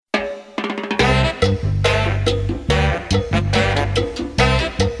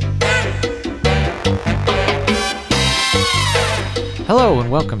Hello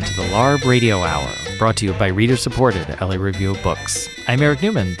and welcome to the LARB Radio Hour, brought to you by reader-supported LA Review of Books. I'm Eric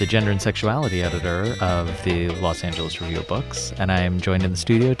Newman, the gender and sexuality editor of the Los Angeles Review of Books, and I am joined in the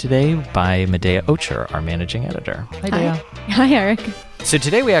studio today by Medaya Ocher, our managing editor. Hi, Medaya. Hi, Eric. So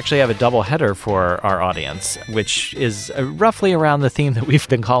today we actually have a double header for our audience, which is roughly around the theme that we've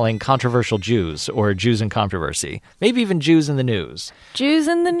been calling controversial Jews, or Jews in controversy. Maybe even Jews in the news. Jews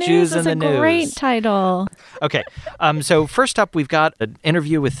in the News is a great title. Okay, so first up we've got an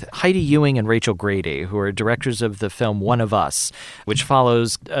interview with Heidi, Ewing, and Rachel Grady, who are directors of the film One of Us, which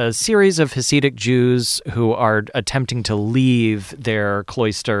follows a series of Hasidic Jews who are attempting to leave their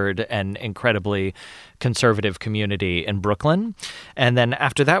cloistered and incredibly conservative community in Brooklyn. And then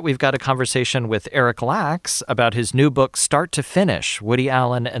after that, we've got a conversation with Eric Lax about his new book, Start to Finish, Woody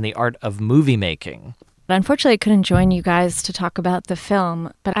Allen and the Art of Moviemaking. Unfortunately, I couldn't join you guys to talk about the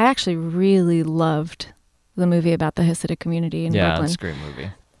film, but I actually really loved the movie about the Hasidic community in Brooklyn. Yeah, it's a great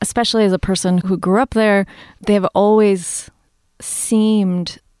movie. Especially as a person who grew up there, they have always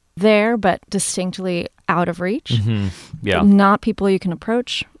seemed there, but distinctly out of reach. Mm-hmm. Yeah. Not people you can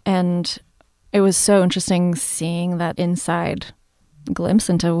approach. And it was so interesting seeing that inside glimpse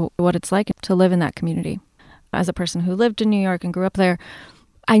into what it's like to live in that community. As a person who lived in New York and grew up there,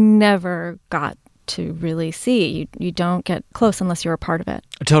 I never got to really see. You don't get close unless you're a part of it.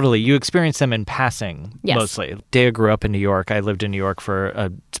 Totally. You experience them in passing, yes. Mostly. Dea grew up in New York. I lived in New York for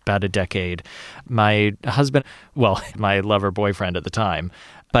about a decade. My husband, my lover boyfriend at the time,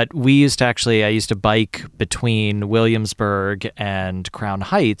 but I used to bike between Williamsburg and Crown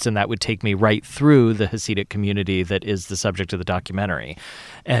Heights, and that would take me right through the Hasidic community that is the subject of the documentary.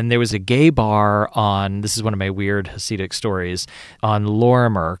 And there was a gay bar this is one of my weird Hasidic stories, on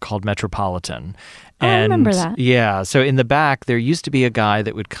Lorimer called Metropolitan. I remember that. Yeah. So in the back, there used to be a guy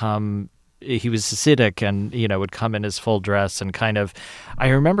that would come. He was Hasidic and, would come in his full dress and I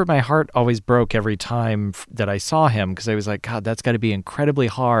remember my heart always broke every time that I saw him because I was like, God, that's got to be incredibly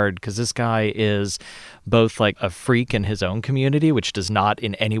hard because this guy is both like a freak in his own community, which does not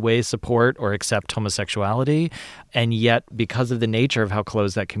in any way support or accept homosexuality. And yet, because of the nature of how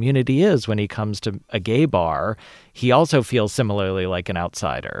closed that community is, when he comes to a gay bar, he also feels similarly like an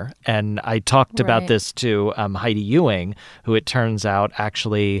outsider. And I talked about this to Heidi Ewing, who it turns out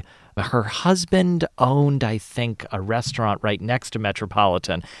actually her husband owned, I think, a restaurant right next to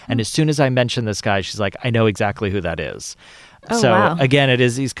Metropolitan. And as soon as I mentioned this guy, she's like, I know exactly who that is. Wow. Again, it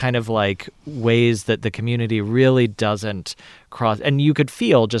is these kind of like ways that the community really doesn't cross. And you could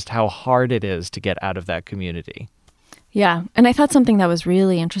feel just how hard it is to get out of that community. Yeah. And I thought something that was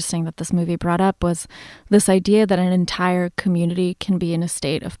really interesting that this movie brought up was this idea that an entire community can be in a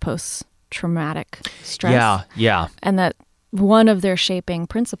state of post-traumatic stress. Yeah. And that one of their shaping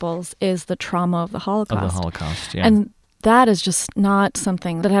principles is the trauma of the Holocaust. Yeah. And that is just not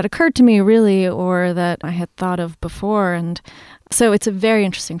something that had occurred to me really, or that I had thought of before. And so it's a very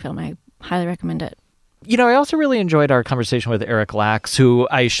interesting film. I highly recommend it. I also really enjoyed our conversation with Eric Lax, who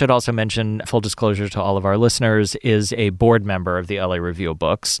I should also mention, full disclosure to all of our listeners, is a board member of the LA Review of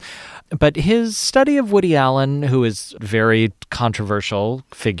Books. But his study of Woody Allen, who is a very controversial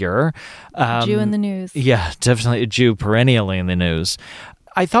figure. Jew in the news. Yeah, definitely a Jew perennially in the news.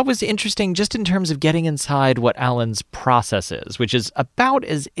 I thought was interesting just in terms of getting inside what Allen's process is, which is about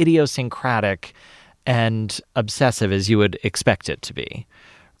as idiosyncratic and obsessive as you would expect it to be.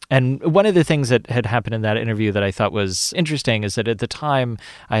 And one of the things that had happened in that interview that I thought was interesting is that at the time,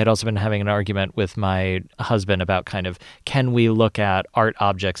 I had also been having an argument with my husband about can we look at art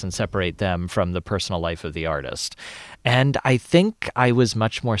objects and separate them from the personal life of the artist? And I think I was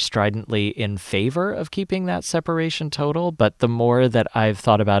much more stridently in favor of keeping that separation total. But the more that I've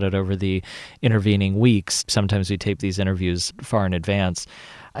thought about it over the intervening weeks, sometimes we tape these interviews far in advance,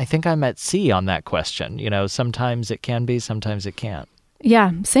 I think I'm at sea on that question. Sometimes it can be, sometimes it can't.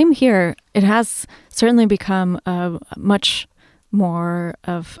 Yeah, same here. It has certainly become a much more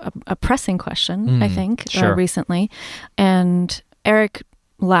of a pressing question, I think, recently. And Eric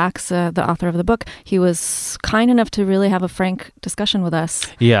Lax, the author of the book, he was kind enough to really have a frank discussion with us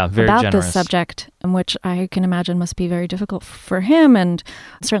about generous. This subject, which I can imagine must be very difficult for him and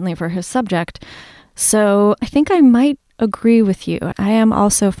certainly for his subject. So I think I might agree with you. I am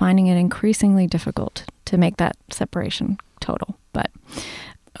also finding it increasingly difficult to make that separation total. But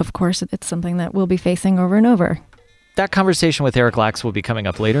of course, it's something that we'll be facing over and over. That conversation with Eric Lax will be coming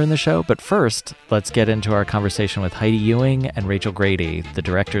up later in the show. But first, let's get into our conversation with Heidi Ewing and Rachel Grady, the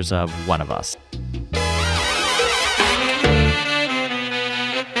directors of One of Us.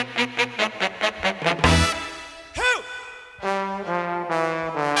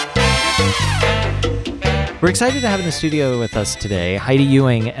 We're excited to have in the studio with us today Heidi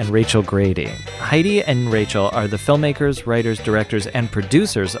Ewing and Rachel Grady. Heidi and Rachel are the filmmakers, writers, directors, and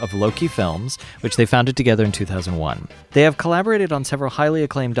producers of Loki Films, which they founded together in 2001. They have collaborated on several highly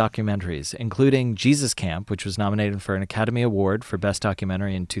acclaimed documentaries, including Jesus Camp, which was nominated for an Academy Award for Best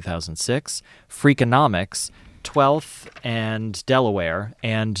Documentary in 2006, Freakonomics, 12th and Delaware,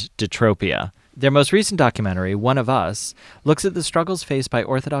 and Detropia. Their most recent documentary, One of Us, looks at the struggles faced by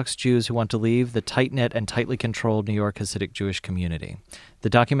Orthodox Jews who want to leave the tight-knit and tightly controlled New York Hasidic Jewish community. The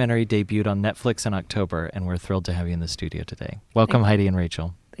documentary debuted on Netflix in October, and we're thrilled to have you in the studio today. Welcome, Heidi and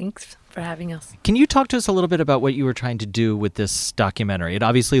Rachel. Thanks for having us. Can you talk to us a little bit about what you were trying to do with this documentary? It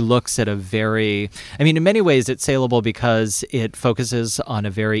obviously looks at in many ways it's saleable because it focuses on a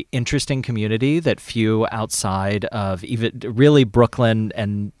very interesting community that few outside of even really Brooklyn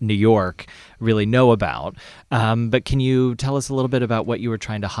and New York really know about. But can you tell us a little bit about what you were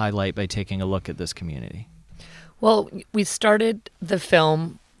trying to highlight by taking a look at this community? Well, we started the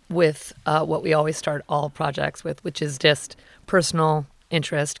film with what we always start all projects with, which is just personal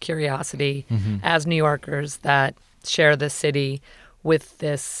interest, curiosity, as New Yorkers that share the city with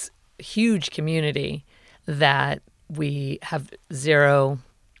this huge community that we have zero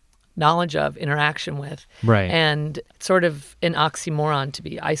knowledge of, interaction with. Right. And sort of an oxymoron to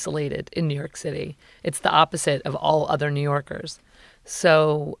be isolated in New York City. It's the opposite of all other New Yorkers.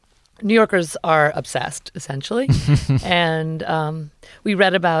 So New Yorkers are obsessed, essentially. And we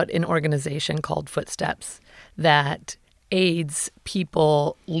read about an organization called Footsteps that aids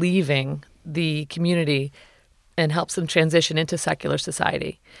people leaving the community and helps them transition into secular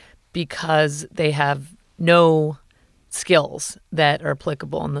society because they have no skills that are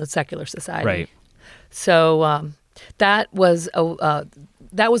applicable in the secular society. Right. So that was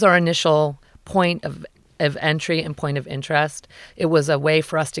our initial point of entry and point of interest. It was a way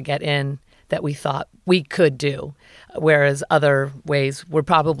for us to get in that we thought we could do, whereas other ways were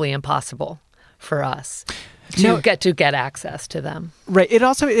probably impossible for us to get access to them. Right. It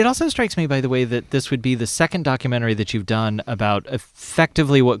also strikes me, by the way, that this would be the second documentary that you've done about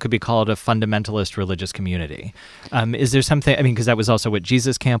effectively what could be called a fundamentalist religious community. Is there something, because that was also what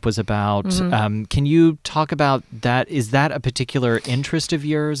Jesus Camp was about. Can you talk about that? Is that a particular interest of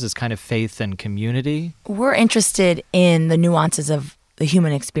yours, is kind of faith and community? We're interested in the nuances of the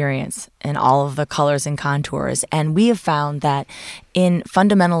human experience and all of the colors and contours. And we have found that in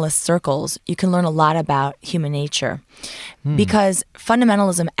fundamentalist circles, you can learn a lot about human nature because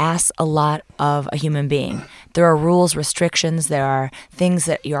fundamentalism asks a lot of a human being. There are rules, restrictions, there are things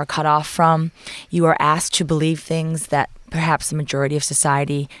that you are cut off from. You are asked to believe things that perhaps the majority of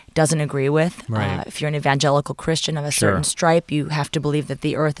society doesn't agree with. Right. If you're an evangelical Christian of a certain stripe, you have to believe that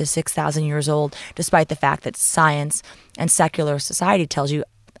the earth is 6,000 years old, despite the fact that science and secular society tells you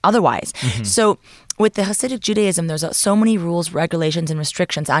otherwise. So with the Hasidic Judaism, there's so many rules, regulations, and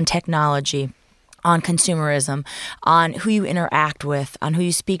restrictions on technology, on consumerism, on who you interact with, on who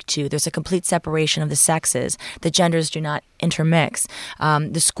you speak to. There's a complete separation of the sexes. The genders do not intermix.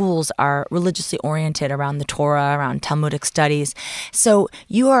 The schools are religiously oriented around the Torah, around Talmudic studies. So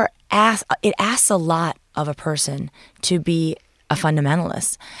it asks a lot of a person to be a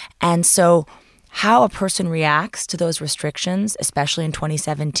fundamentalist. And so how a person reacts to those restrictions, especially in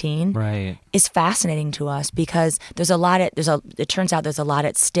 2017, is fascinating to us because it turns out there's a lot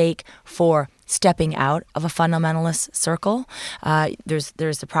at stake for stepping out of a fundamentalist circle. There's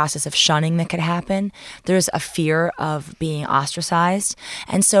the process of shunning that could happen. There's a fear of being ostracized.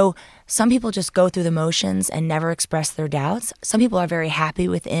 And so some people just go through the motions and never express their doubts. Some people are very happy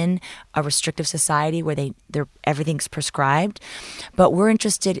within a restrictive society where everything's prescribed. But we're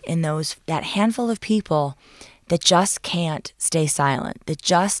interested in that handful of people that just can't stay silent, that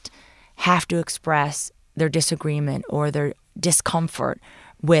just have to express their disagreement or their discomfort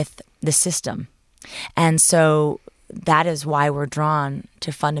with the system. And so that is why we're drawn to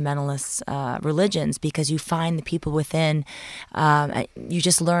fundamentalist religions, because you find the people within, you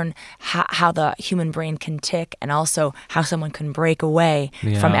just learn how the human brain can tick and also how someone can break away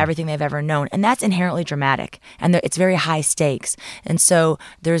from everything they've ever known. And that's inherently dramatic, and it's very high stakes. And so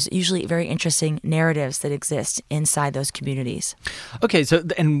there's usually very interesting narratives that exist inside those communities. Okay, so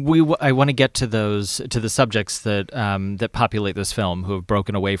I want to get to the subjects that populate this film who have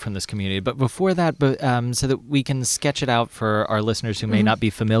broken away from this community. But before that, so that we can sketch it out for our listeners who may not be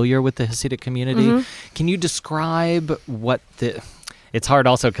familiar with the Hasidic community, can you describe what it's hard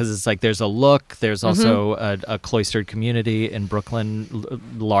also because it's like there's a look, there's also a cloistered community in Brooklyn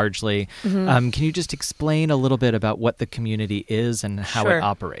largely. Can you just explain a little bit about what the community is and how it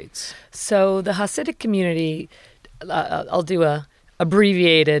operates? So the Hasidic community, I'll do a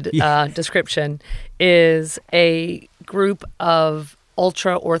abbreviated description, is a group of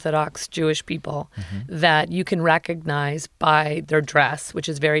ultra-Orthodox Jewish people that you can recognize by their dress, which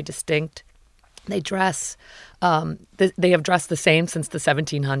is very distinct. They dress, they have dressed the same since the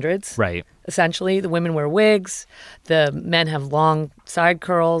 1700s. Right. Essentially, the women wear wigs, the men have long side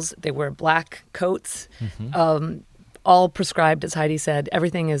curls, they wear black coats, all prescribed, as Heidi said.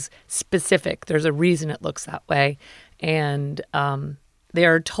 Everything is specific. There's a reason it looks that way. And they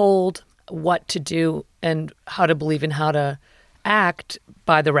are told what to do and how to believe and how to act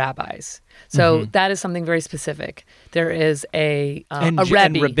by the rabbis. So that is something very specific. There is a Rebbe.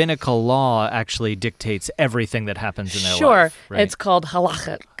 And rabbinical law actually dictates everything that happens in their life. Sure. Right? It's called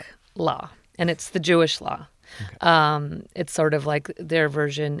halachic law, and it's the Jewish law. Okay. It's sort of like their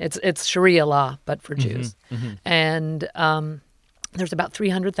version. It's Sharia law, but for Jews. And there's about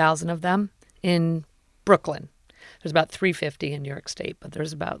 300,000 of them in Brooklyn. There's about 350 in New York State, but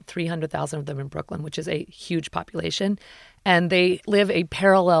there's about 300,000 of them in Brooklyn, which is a huge population. And they live a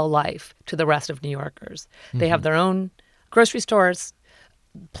parallel life to the rest of New Yorkers. They have their own grocery stores,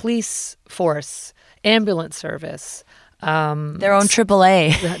 police force, ambulance service. Their own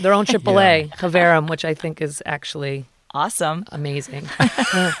AAA. Their own AAA, Chaverim, which I think is actually awesome, amazing.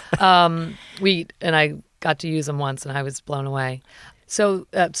 I got to use them once, and I was blown away. So,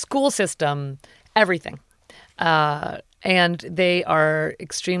 school system, everything. And they are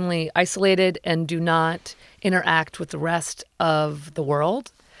extremely isolated and do not interact with the rest of the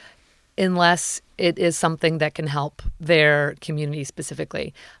world unless it is something that can help their community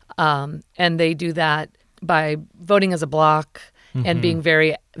specifically. And they do that by voting as a bloc and being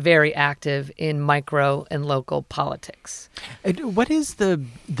very, very active in micro and local politics. What is the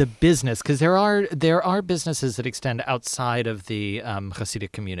business? Because there are businesses that extend outside of the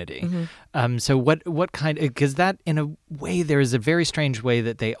Hasidic community. So what kind? Because that, in a way, there is a very strange way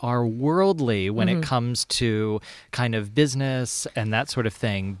that they are worldly when it comes to kind of business and that sort of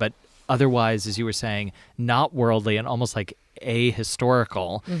thing, but otherwise, as you were saying, not worldly and almost like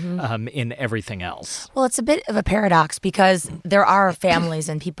ahistorical in everything else. Well, it's a bit of a paradox because there are families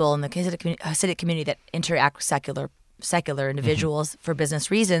and people in the Hasidic community that interact with secular individuals for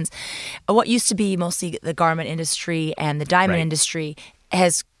business reasons. What used to be mostly the garment industry and the diamond industry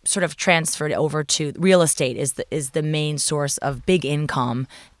has sort of transferred over to real estate is the main source of big income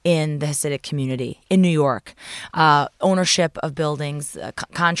in the Hasidic community in New York. Ownership of buildings,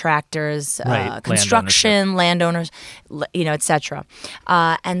 contractors, construction, landowners, etc.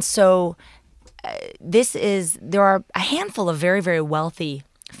 And so there are a handful of very, very wealthy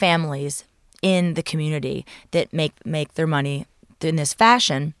families in the community that make their money in this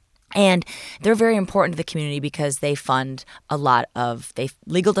fashion. And they're very important to the community because they fund a lot of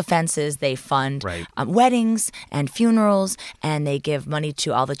legal defenses, they fund weddings and funerals, and they give money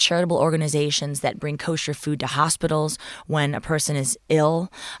to all the charitable organizations that bring kosher food to hospitals when a person is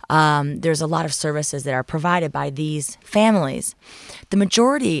ill. There's a lot of services that are provided by these families. The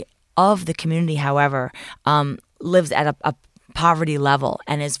majority of the community, however, lives at a poverty level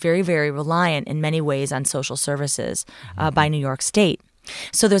and is very, very reliant in many ways on social services by New York State.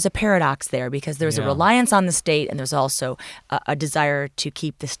 So there's a paradox there because there's a reliance on the state and there's also a desire to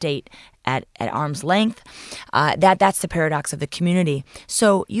keep the state at arm's length. That's the paradox of the community.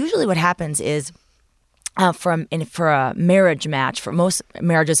 So usually what happens is for a marriage match, for most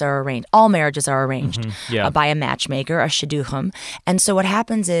marriages are arranged. All marriages are arranged by a matchmaker, a shidduchim. And so what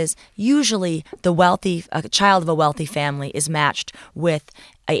happens is usually a child of a wealthy family is matched with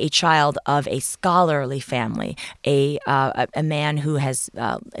a child of a scholarly family, a man who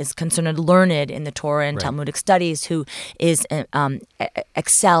is considered learned in the Torah and Talmudic studies, who is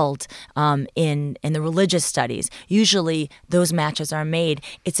excelled in the religious studies. Usually those matches are made.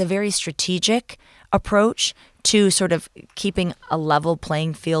 It's a very strategic approach to sort of keeping a level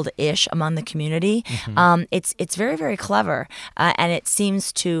playing field-ish among the community. It's very, very clever, and it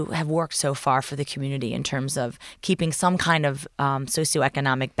seems to have worked so far for the community in terms of keeping some kind of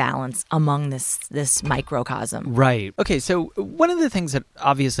socioeconomic balance among this microcosm. Right. Okay, so one of the things that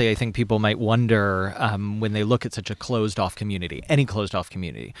obviously I think people might wonder when they look at such a closed-off community, any closed-off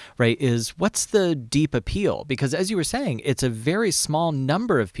community, right, is what's the deep appeal? Because as you were saying, it's a very small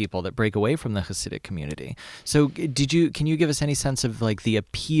number of people that break away from the Hasidic community. So can you give us any sense of like the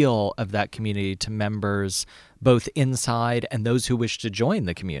appeal of that community to members both inside and those who wish to join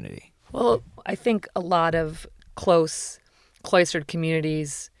the community? Well, I think a lot of close, cloistered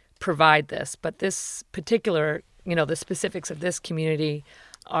communities provide this, but this particular, the specifics of this community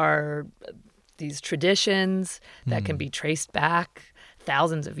are these traditions that can be traced back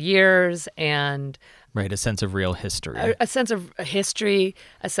thousands of years and Right, a sense of real history. a sense of history,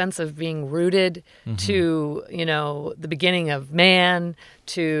 a sense of being rooted to, the beginning of man,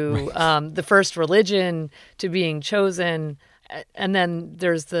 to the first religion, to being chosen. And then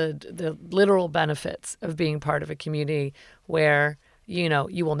there's the literal benefits of being part of a community where,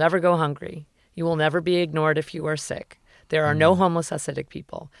 you will never go hungry. You will never be ignored if you are sick. There are no homeless Hasidic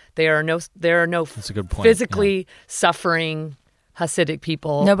people. There are no That's a good point. physically suffering Hasidic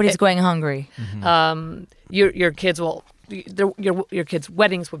people. Nobody's going hungry. Your kids will your kids'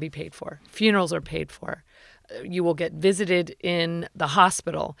 weddings will be paid for. Funerals are paid for. You will get visited in the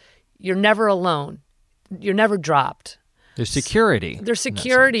hospital. You're never alone. You're never dropped. There's security. There's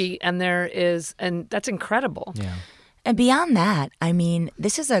security, and that's incredible. Yeah. And beyond that, I mean,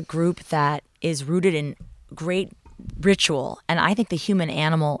 this is a group that is rooted in great ritual, and I think the human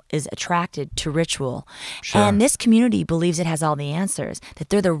animal is attracted to ritual. Sure. And this community believes it has all the answers, that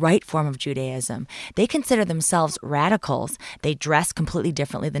they're the right form of Judaism. They consider themselves radicals. They dress completely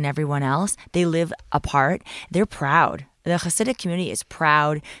differently than everyone else. They live apart. They're proud. The Hasidic community is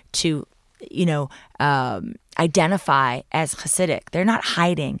proud to identify as Hasidic. They're not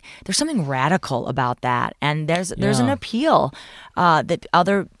hiding. There's something radical about that, and there's an appeal that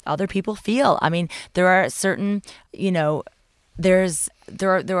other people feel. I mean, there are certain, there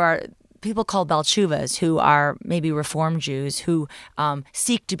are people called Balchuvas who are maybe Reform Jews who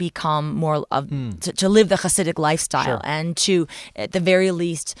seek to become more of to live the Hasidic lifestyle and to, at the very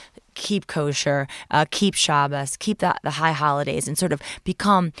least, keep kosher, keep Shabbos, keep the high holidays, and sort of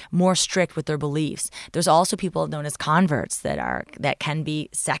become more strict with their beliefs. There's also people known as converts that can be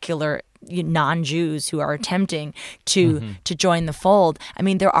secular non-Jews who are attempting to join the fold. I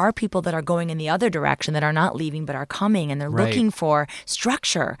mean, there are people that are going in the other direction that are not leaving but are coming, and they're looking for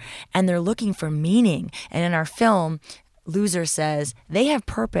structure and they're looking for meaning. And in our film, Loser says they have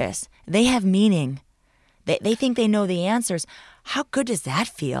purpose, they have meaning. They think they know the answers. How good does that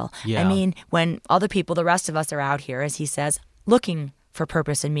feel? Yeah. I mean, when other people, the rest of us, are out here, as he says, looking for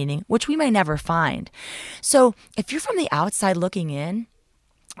purpose and meaning, which we may never find. So if you're from the outside looking in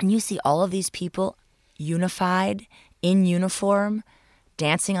and you see all of these people unified, in uniform,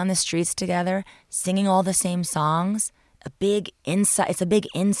 dancing on the streets together, singing all the same songs, it's a big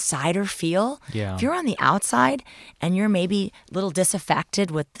insider feel. Yeah. If you're on the outside and you're maybe a little disaffected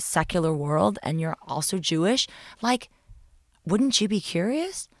with the secular world and you're also Jewish, wouldn't you be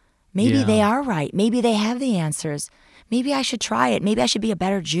curious? Maybe they are right. Maybe they have the answers. Maybe I should try it. Maybe I should be a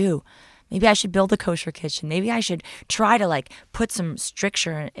better Jew. Maybe I should build a kosher kitchen. Maybe I should try to put some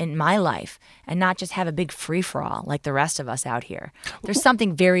stricture in my life and not just have a big free-for-all like the rest of us out here. There's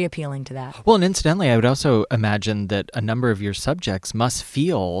something very appealing to that. Well, and incidentally, I would also imagine that a number of your subjects must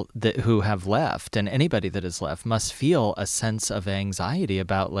feel who have left, and anybody that has left must feel a sense of anxiety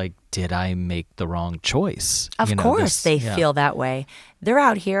about did I make the wrong choice? Of course they feel that way. They're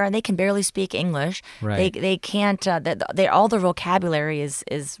out here and they can barely speak English. Right. They can't, all their vocabulary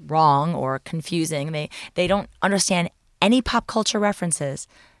is wrong or confusing. They don't understand any pop culture references.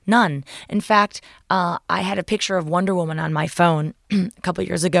 None. In fact, I had a picture of Wonder Woman on my phone a couple of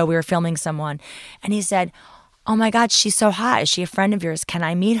years ago. We were filming someone and he said, "Oh my God, she's so hot. Is she a friend of yours? Can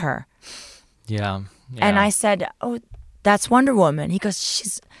I meet her?" Yeah. And I said, "Oh, that's Wonder Woman." He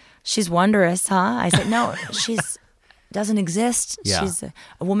goes, She's wondrous, huh? I said, "No, she's doesn't exist. Yeah. She's a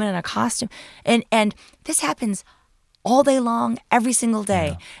woman in a costume." And this happens all day long, every single day.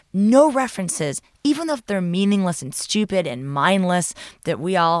 Yeah. No references, even if they're meaningless and stupid and mindless, that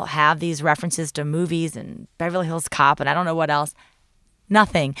we all have these references to movies and Beverly Hills Cop and I don't know what else.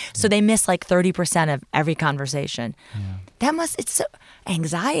 Nothing. Yeah. So they miss 30% of every conversation. Yeah. It's so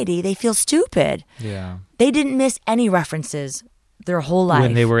anxiety. They feel stupid. Yeah. They didn't miss any references their whole life.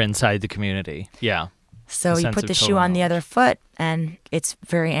 When they were inside the community. Yeah. So you put the shoe on the other foot, and it's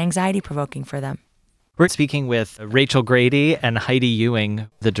very anxiety-provoking for them. We're speaking with Rachel Grady and Heidi Ewing,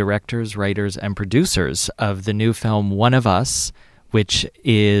 the directors, writers, and producers of the new film One of Us, which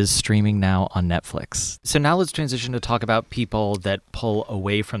is streaming now on Netflix. So now let's transition to talk about people that pull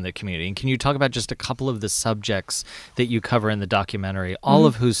away from the community. And can you talk about just a couple of the subjects that you cover in the documentary, all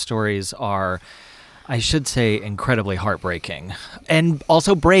of whose stories are, I should say, incredibly heartbreaking and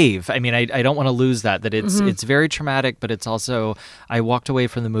also brave. I mean, I don't want to lose that it's very traumatic, but it's also, I walked away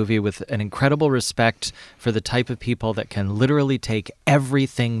from the movie with an incredible respect for the type of people that can literally take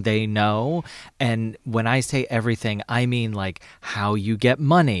everything they know. And when I say everything, I mean how you get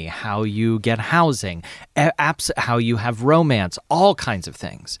money, how you get housing, how you have romance, all kinds of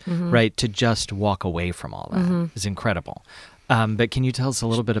things, right? To just walk away from all that is incredible. But can you tell us a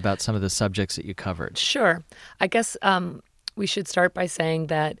little bit about some of the subjects that you covered? Sure. I guess we should start by saying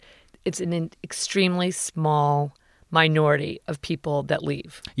that it's an extremely small minority of people that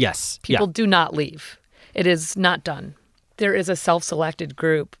leave. Yes. People do not leave. It is not done. There is a self-selected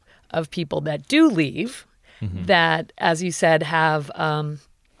group of people that do leave that, as you said, have,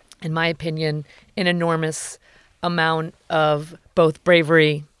 in my opinion, an enormous amount of both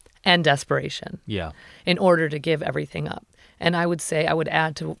bravery and desperation in order to give everything up. And I would say, I would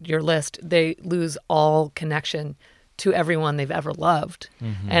add to your list, they lose all connection to everyone they've ever loved.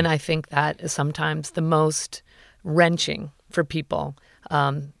 And I think that is sometimes the most wrenching for people,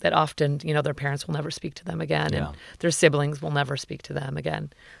 that often, their parents will never speak to them again, and their siblings will never speak to them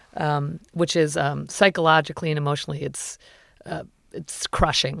again, which is psychologically and emotionally, it's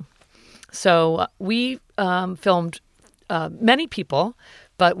crushing. So we filmed many people,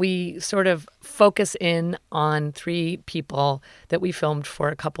 but we sort of focus in on 3 people that we filmed for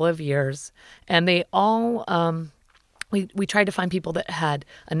a couple of years, and they all we tried to find people that had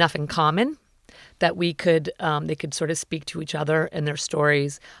enough in common that they could sort of speak to each other and their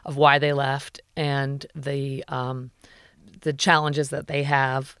stories of why they left and the challenges that they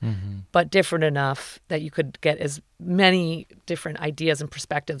have, but different enough that you could get as many different ideas and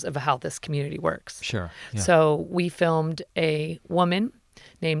perspectives of how this community works. Sure. Yeah. So we filmed a woman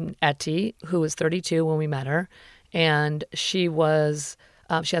named Etty, who was 32 when we met her, and she has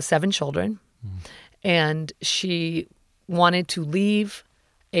 7 children, and she wanted to leave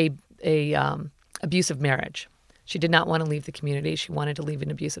a abusive marriage. She did not want to leave the community. She wanted to leave an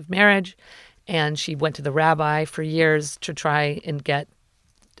abusive marriage. And she went to the rabbi for years to try and get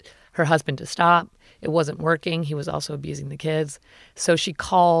her husband to stop. It wasn't working. He was also abusing the kids. So she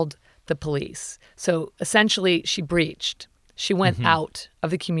called the police. So essentially, she breached. She went out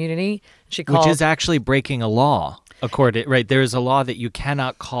of the community. She called, which is actually breaking a law. There is a law that you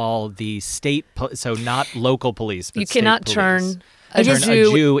cannot call the state, so not local police, but you cannot state turn police. a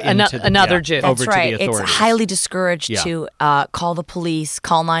Jew into another Jew. That's over right. To the authorities. It's highly discouraged to call the police,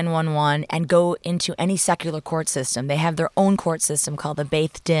 call 911, and go into any secular court system. They have their own court system called the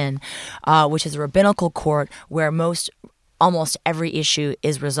Beit Din, which is a rabbinical court where almost every issue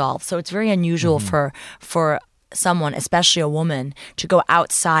is resolved. So it's very unusual for someone, especially a woman, to go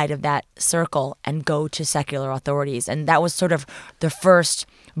outside of that circle and go to secular authorities. And that was sort of the first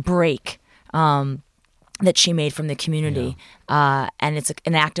break that she made from the community. And it's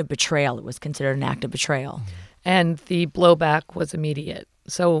an act of betrayal. It was considered an act of betrayal. And the blowback was immediate.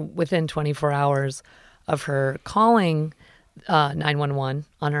 So within 24 hours of her calling 911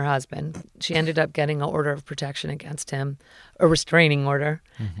 on her husband, she ended up getting an order of protection against him, a restraining order.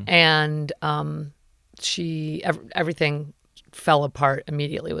 And everything fell apart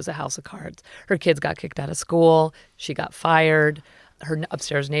immediately. It was a house of cards. Her kids got kicked out of school. She got fired. Her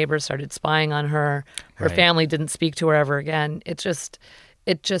upstairs neighbors started spying on her. Her family didn't speak to her ever again. It just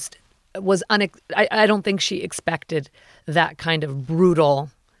was I don't think she expected that kind of brutal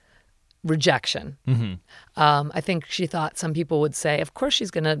rejection. I think she thought some people would say, of course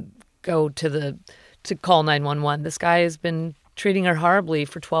she's going to go to call 911. This guy has been treating her horribly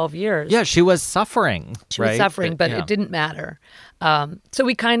for 12 years. Yeah, she was suffering. She was suffering, but it didn't matter. So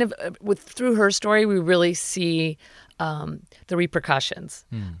we kind of, through her story, we really see the repercussions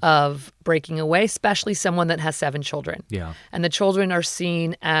of breaking away, especially someone that has 7 children. Yeah. And the children are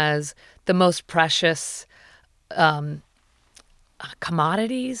seen as the most precious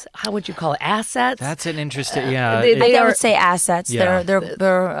commodities. How would you call it? Assets? That's an interesting, I would say assets. Yeah.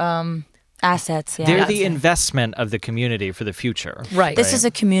 They're assets, yeah. They're the investment of the community for the future. Right. This is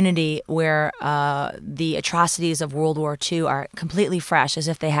a community where the atrocities of World War II are completely fresh, as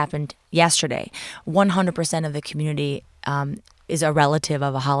if they happened yesterday. 100% of the community is a relative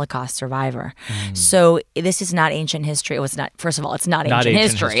of a Holocaust survivor. So this is not ancient history. It was not. First of all, it's not ancient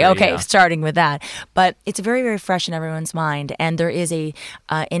history. Okay, starting with that. But it's very, very fresh in everyone's mind, and there is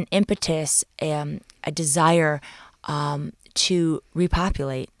an impetus, a desire to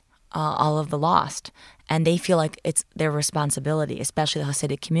repopulate all of the lost. And they feel like it's their responsibility, especially the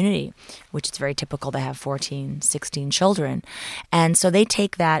Hasidic community, which is very typical to have 14, 16 children. And so they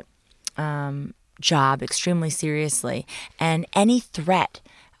take that job extremely seriously. And any threat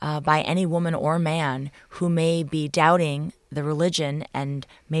by any woman or man who may be doubting the religion and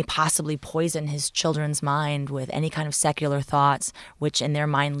may possibly poison his children's mind with any kind of secular thoughts, which in their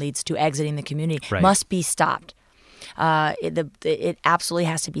mind leads to exiting the community, must be stopped. It absolutely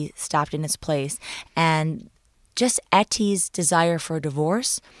has to be stopped in its place. And just Etty's desire for a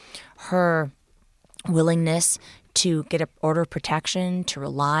divorce, her willingness to get an order of protection, to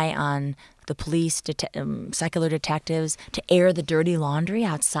rely on the police, secular detectives, to air the dirty laundry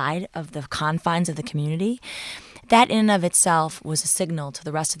outside of the confines of the community, that in and of itself was a signal to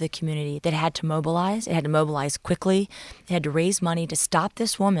the rest of the community that it had to mobilize. It had to mobilize quickly. It had to raise money to stop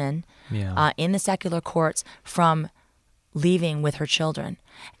this woman in the secular courts from leaving with her children.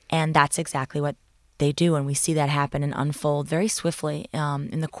 And that's exactly what they do. And we see that happen and unfold very swiftly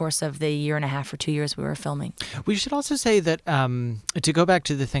in the course of the year and a half or 2 years we were filming. We should also say that to go back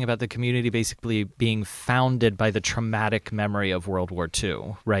to the thing about the community basically being founded by the traumatic memory of World War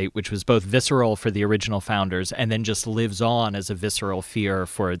II, right, which was both visceral for the original founders and then just lives on as a visceral fear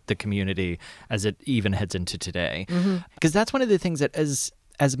for the community as it even heads into today. Because that's one of the things that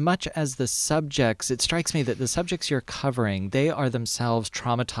as much as the subjects, it strikes me that the subjects you're covering, they are themselves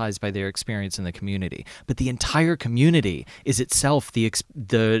traumatized by their experience in the community. But the entire community is itself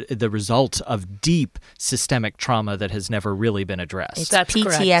the result of deep systemic trauma that has never really been addressed. That's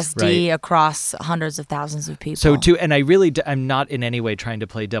PTSD across hundreds of thousands of people. And I'm not in any way trying to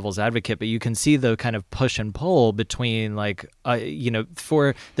play devil's advocate, but you can see the kind of push and pull between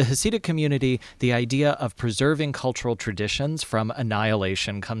for the Hasidic community, the idea of preserving cultural traditions from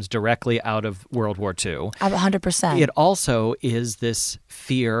annihilation comes directly out of World War II. 100%. It also is this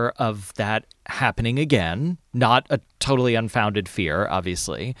fear of that happening again, not a totally unfounded fear,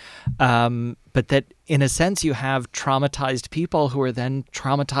 obviously, but that in a sense you have traumatized people who are then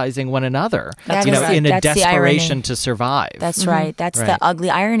traumatizing one another, in a desperation to survive. That's right. That's the ugly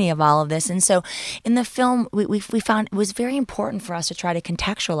irony of all of this. And so in the film, we found it was very important for us to try to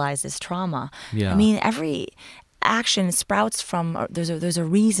contextualize this trauma. Yeah. I mean, every action sprouts from there's a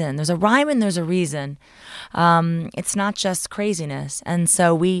reason, there's a rhyme and there's a reason. It's not just craziness. And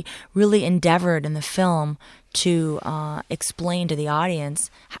so we really endeavored in the film to explain to the audience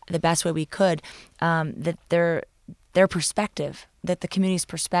the best way we could that their perspective, that the community's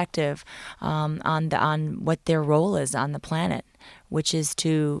perspective on what their role is on the planet, which is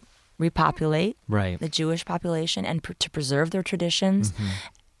to repopulate the Jewish population and to preserve their traditions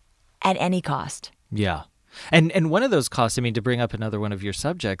at any cost. Yeah. And one of those costs, I mean, to bring up another one of your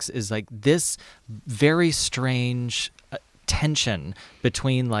subjects, is like this very strange tension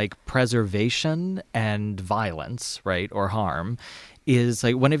between like preservation and violence, right, or harm. Is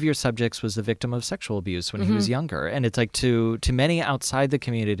like one of your subjects was the victim of sexual abuse when he was younger. And it's like to many outside the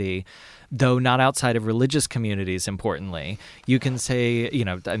community, though not outside of religious communities, importantly, you can say,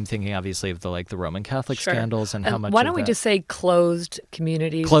 I'm thinking obviously of the Roman Catholic scandals and how much. Why don't we just say closed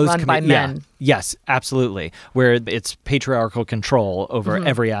communities run by men? Yeah. Yes, absolutely. Where it's patriarchal control over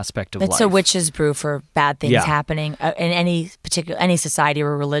every aspect of life. It's a witch's brew for bad things happening in any society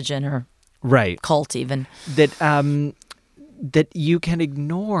or religion or cult even. That you can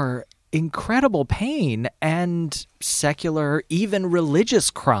ignore incredible pain and secular, even religious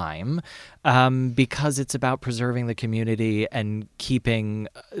crime because it's about preserving the community and keeping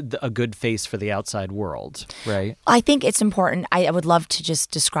a good face for the outside world, right? I think it's important. I would love to just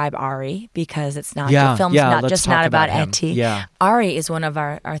describe Ari because it's not the film's not about Eti. Yeah. Ari is one of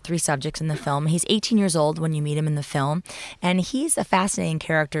our three subjects in the film. He's 18 years old when you meet him in the film, and he's a fascinating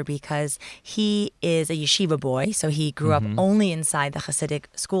character because he is a yeshiva boy, so he grew up only inside the Hasidic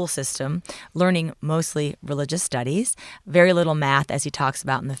school system, learning mostly religious studies, very little math, as he talks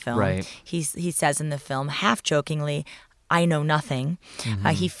about in the film. Right. He says in the film, half jokingly, I know nothing.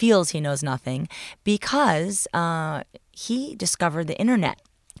 He feels he knows nothing because he discovered the internet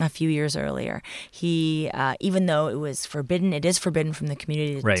a few years earlier. He, even though it is forbidden from the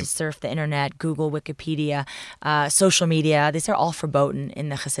community to surf the internet, Google, Wikipedia, social media. These are all verboten in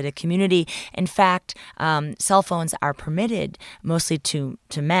the Hasidic community. In fact, cell phones are permitted mostly to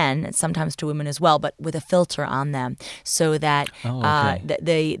men, and sometimes to women as well, but with a filter on them so that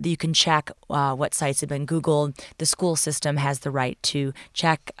you can check what sites have been Googled. The school system has the right to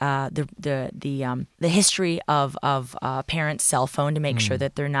check the history of parents' cell phone to make sure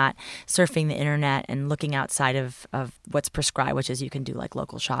that they're not surfing the internet and looking outside of what's prescribed, which is you can do like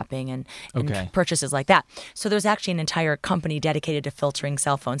local shopping and purchases like that. So there's actually an entire company dedicated to filtering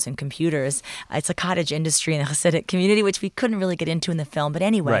cell phones and computers. It's a cottage industry in the Hasidic community, which we couldn't really get into in the film. But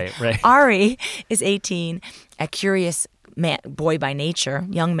anyway, Ari is 18, a curious boy by nature,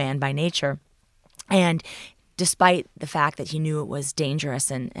 young man by nature. And despite the fact that he knew it was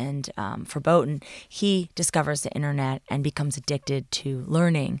dangerous and verboten, he discovers the internet and becomes addicted to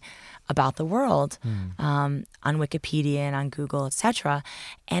learning about the world on Wikipedia and on Google, etc.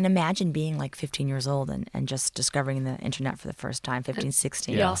 And imagine being like 15 years old and just discovering the internet for the first time, 15,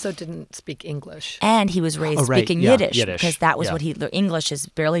 16. He also didn't speak English. And he was raised speaking Yiddish because that was what English is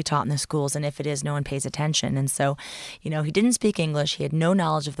barely taught in the schools. And if it is, no one pays attention. And so, he didn't speak English. He had no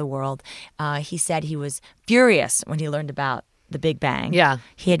knowledge of the world. He said he was furious when he learned about the Big Bang. Yeah.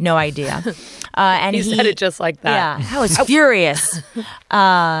 He had no idea. And he said it just like that. Yeah, I was furious.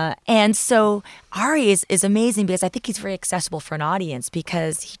 And so Ari is amazing because I think he's very accessible for an audience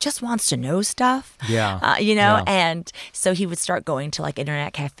because he just wants to know stuff. Yeah. Yeah. And so he would start going to like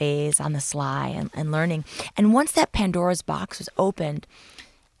internet cafes on the sly and learning. And once that Pandora's box was opened,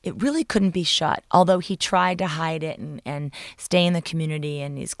 it really couldn't be shut, although he tried to hide it and stay in the community,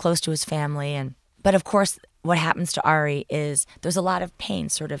 and he's close to his family. But of course, what happens to Ari is there's a lot of pain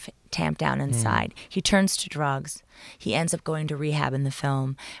sort of tamped down inside. He turns to drugs. He ends up going to rehab in the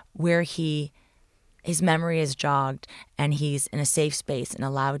film where his memory is jogged and he's in a safe space and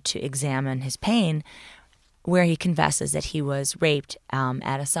allowed to examine his pain, where he confesses that he was raped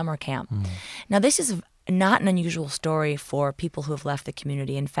at a summer camp. Now, this is not an unusual story for people who have left the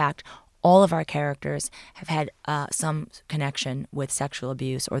community. In fact, all of our characters have had some connection with sexual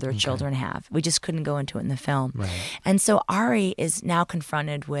abuse, or their children have. We just couldn't go into it in the film. Right. And so Ari is now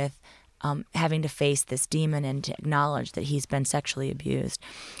confronted with having to face this demon and to acknowledge that he's been sexually abused.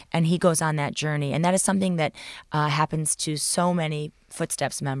 And he goes on that journey. And that is something that happens to so many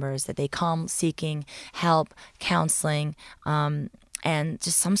Footsteps members, that they come seeking help, counseling, and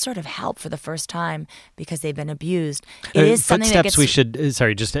just some sort of help for the first time because they've been abused. It is something that gets...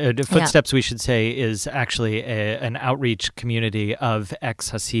 Footsteps, we should say, is actually an outreach community of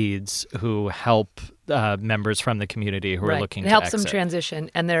ex-Hasids who help members from the community who are looking to exit. It helps them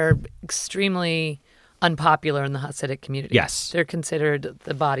transition, and they're extremely unpopular in the Hasidic community. Yes. They're considered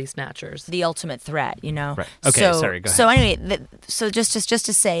the body snatchers. The ultimate threat, you know? Right. Okay, sorry, go ahead. So anyway, just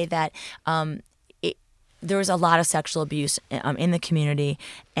to say that there's a lot of sexual abuse in the community,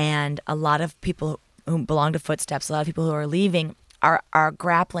 and a lot of people who belong to Footsteps, a lot of people who are leaving are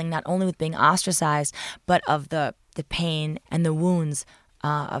grappling not only with being ostracized, but of the pain and the wounds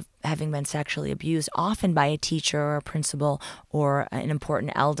of having been sexually abused, often by a teacher or a principal or an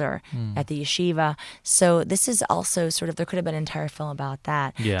important elder at the yeshiva. So this is also sort of, there could have been an entire film about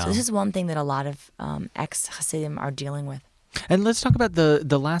that. Yeah. So this is one thing that a lot of ex-Hasidim are dealing with. And let's talk about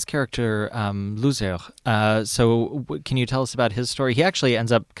the last character, Loser. So can you tell us about his story? He actually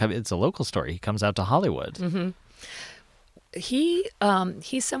ends up, it's a local story. He comes out to Hollywood. Mm-hmm.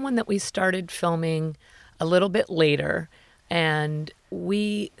 He's someone that we started filming a little bit later, and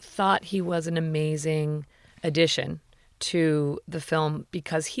we thought he was an amazing addition to the film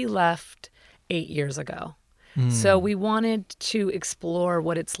because he left 8 years ago. So we wanted to explore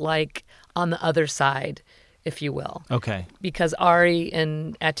what it's like on the other side, if you will. Okay. Because Ari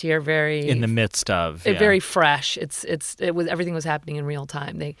and Eti are very in the midst of very fresh. Everything was happening in real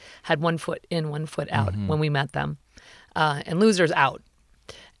time. They had 1 foot in, 1 foot out when we met them, and Loser's out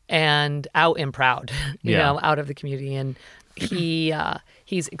and proud, you know, out of the community. And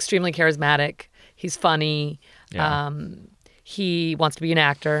he's extremely charismatic. He's funny. Yeah. He wants to be an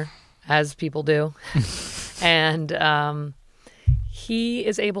actor, as people do, and he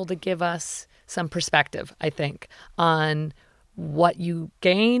is able to give us some perspective, I think, on what you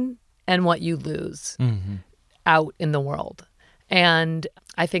gain and what you lose out in the world. And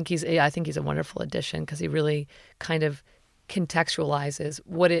I think he's a wonderful addition because he really kind of contextualizes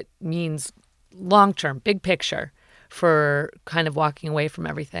what it means long-term, big picture, for kind of walking away from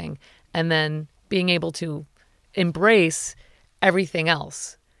everything and then being able to embrace everything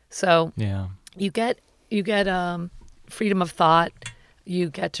else. So you get freedom of thought. You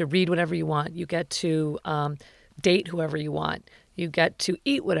get to read whatever you want. You get to date whoever you want. You get to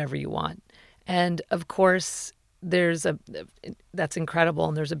eat whatever you want. And of course, that's incredible,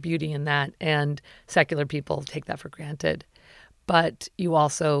 and there's a beauty in that. And secular people take that for granted. But you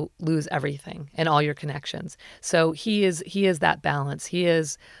also lose everything and all your connections. So he is that balance.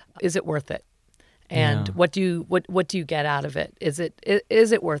 Is it worth it? And what do you get out of it? Is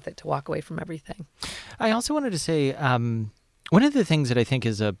it worth it to walk away from everything? I also wanted to say, one of the things that I think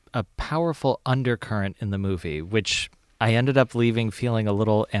is a powerful undercurrent in the movie, which I ended up leaving feeling a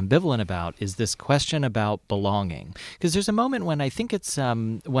little ambivalent about, is this question about belonging. Because there's a moment when I think it's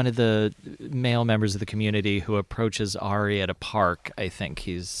one of the male members of the community who approaches Ari at a park. I think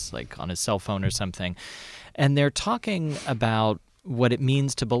he's like on his cell phone or something. And they're talking about what it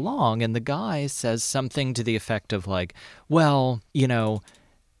means to belong. And the guy says something to the effect of like, well, you know,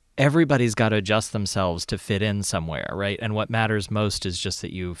 everybody's got to adjust themselves to fit in somewhere, right? And what matters most is just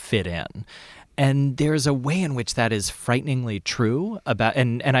that you fit in. And there's a way in which that is frighteningly true about,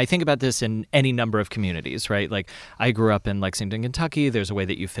 and I think about this in any number of communities, right? Like I grew up in Lexington, Kentucky. There's a way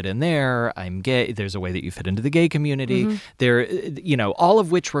that you fit in there. I'm gay. There's a way that you fit into the gay community. There, all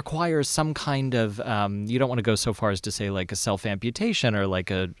of which requires some kind of, you don't want to go so far as to say like a self-amputation or like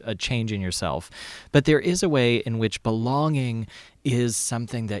a change in yourself. But there is a way in which belonging is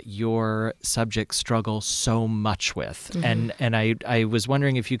something that your subjects struggle so much with. And I was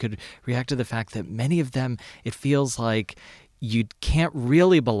wondering if you could react to the fact that many of them, it feels like you can't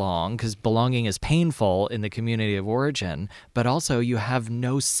really belong because belonging is painful in the community of origin, but also you have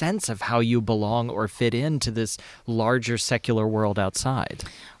no sense of how you belong or fit into this larger secular world outside.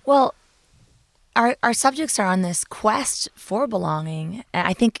 Well, our subjects are on this quest for belonging. And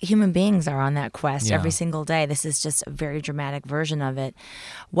I think human beings are on that quest every single day. This is just a very dramatic version of it.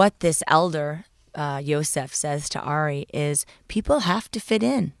 What this elder, Yosef, says to Ari is people have to fit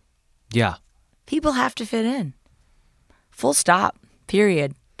in. Yeah. People have to fit in. Full stop.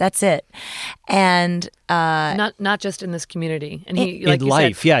 Period. That's it. And not just in this community. And he, like in you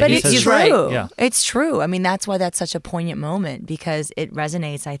life, said, yeah. but he it's says, true. right. Yeah. It's true. I mean, that's why that's such a poignant moment because it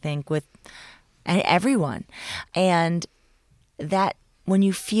resonates, I think, with everyone. And that when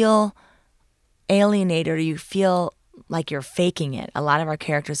you feel alienated or you feel like you're faking it, a lot of our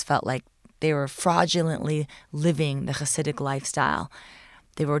characters felt like they were fraudulently living the Hasidic lifestyle.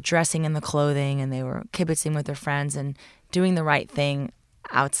 They were dressing in the clothing and they were kibitzing with their friends and doing the right thing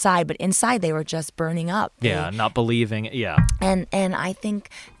outside, but inside they were just burning up. Not believing. Yeah. And I think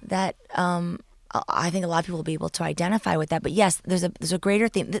that I think a lot of people will be able to identify with that. But yes, there's a greater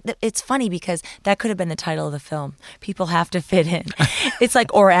theme. It's funny because that could have been the title of the film. People have to fit in. It's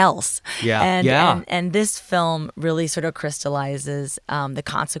like or else. Yeah. And this film really sort of crystallizes the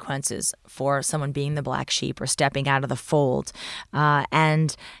consequences for someone being the black sheep or stepping out of the fold.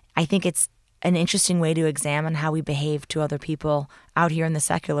 And I think it's an interesting way to examine how we behave to other people out here in the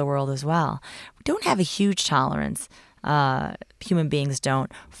secular world as well. We don't have a huge tolerance. Human beings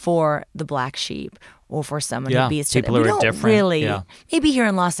don't for the black sheep or for someone who beats people we who are don't different. Really, maybe here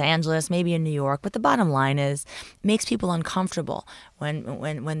in Los Angeles, maybe in New York, but the bottom line is it makes people uncomfortable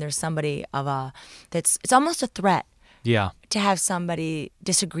when there's somebody it's almost a threat. Yeah. To have somebody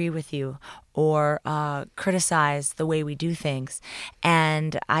disagree with you or criticize the way we do things.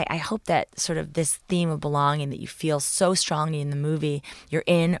 And I hope that sort of this theme of belonging that you feel so strongly in the movie, you're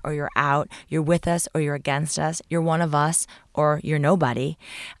in or you're out, you're with us or you're against us, you're one of us or you're nobody.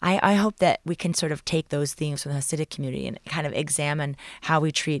 I hope that we can sort of take those themes from the Hasidic community and kind of examine how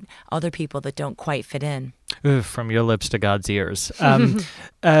we treat other people that don't quite fit in. From your lips to God's ears. Let's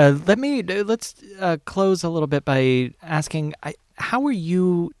close a little bit by asking, how are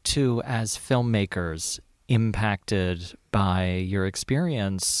you two as filmmakers impacted by your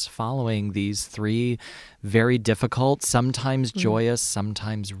experience following these three very difficult, sometimes joyous,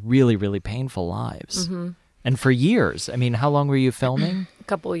 sometimes really, really painful lives? And for years. I mean, how long were you filming? A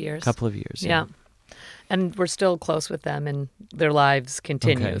couple of years. Couple of years, yeah. And we're still close with them and their lives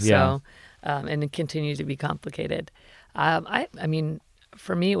continue. Okay, so, and it continues to be complicated. I mean,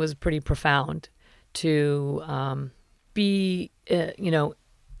 for me, it was pretty profound to be,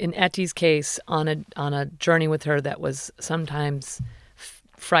 in Etty's case, on a journey with her that was sometimes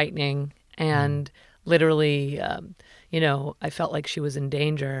frightening and literally, I felt like she was in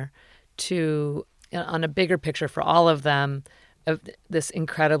danger. To on a bigger picture for all of them, of this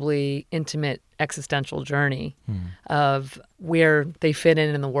incredibly intimate existential journey of where they fit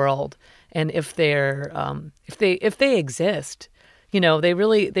in the world, and if they're if they exist,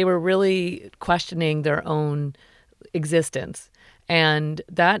 they were really questioning their own existence. And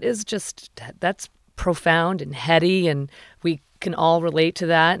that's profound and heady, and we can all relate to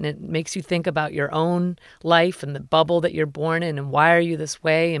that. And it makes you think about your own life and the bubble that you're born in, and why are you this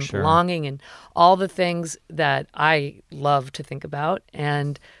way, and belonging, and all the things that I love to think about.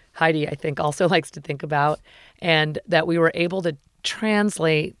 And Heidi, I think, also likes to think about, and that we were able to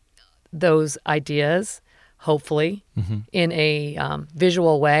translate those ideas, hopefully, in a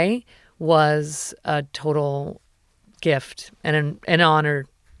visual way, was a total gift and an honor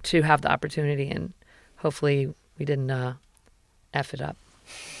to have the opportunity, and hopefully we didn't F it up.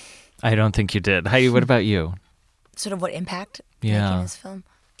 I don't think you did. Heidi, what about you? Sort of what impact making this film?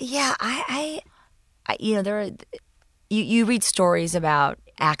 Yeah, I there are, you read stories about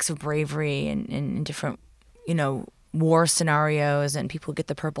acts of bravery in different, war scenarios, and people get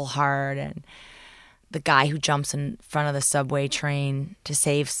the Purple Heart, and the guy who jumps in front of the subway train to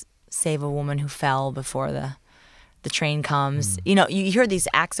save a woman who fell before the the train comes. You know, you hear these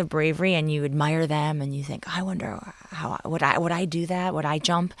acts of bravery and you admire them, and you think, I wonder how would I do that? Would I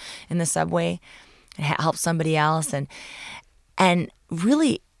jump in the subway and help somebody else? And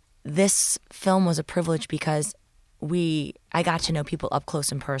really, this film was a privilege because I got to know people up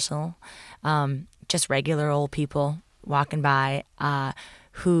close and personal, just regular old people walking by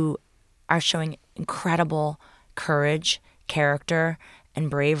who are showing incredible courage, character, and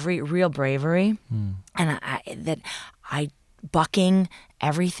bravery, real bravery, and I bucking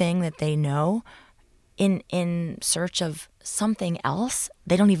everything that they know in search of something else.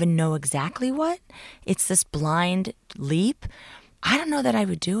 They don't even know exactly what. It's this blind leap. I don't know that I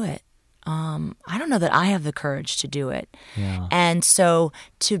would do it. I don't know that I have the courage to do it. Yeah. And so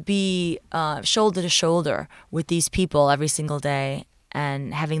to be shoulder to shoulder with these people every single day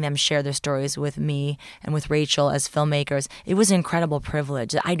and having them share their stories with me and with Rachel as filmmakers, it was an incredible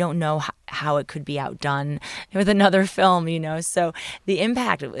privilege. I don't know how it could be outdone with another film, you know. So the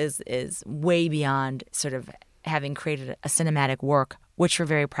impact is way beyond sort of having created a cinematic work, which we're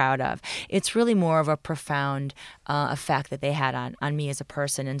very proud of. It's really more of a profound effect that they had on me as a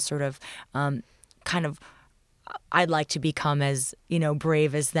person, and sort of kind of I'd like to become as, you know,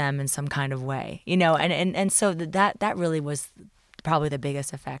 brave as them in some kind of way, you know, and so that really was probably the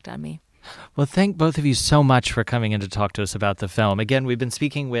biggest effect on me. Well, thank both of you so much for coming in to talk to us about the film. Again, we've been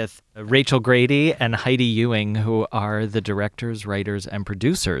speaking with Rachel Grady and Heidi Ewing, who are the directors, writers, and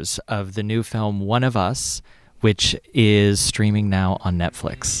producers of the new film One of Us, which is streaming now on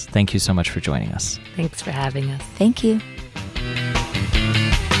Netflix. Thank you so much for joining us. Thanks for having us. Thank you.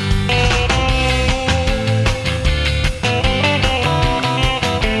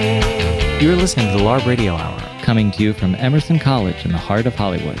 You're listening to the LARB Radio Hour, coming to you from Emerson College in the heart of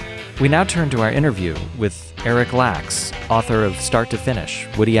Hollywood. We now turn to our interview with Eric Lax, author of Start to Finish,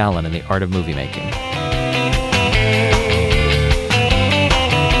 Woody Allen and the Art of Moviemaking.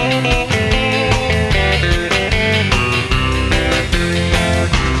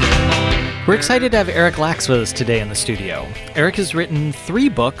 We're excited to have Eric Lax with us today in the studio. Eric has written 3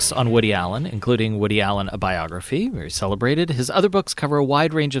 books on Woody Allen, including Woody Allen, a Biography, very celebrated. His other books cover a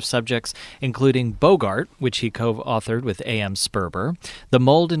wide range of subjects, including Bogart, which he co-authored with A.M. Sperber, The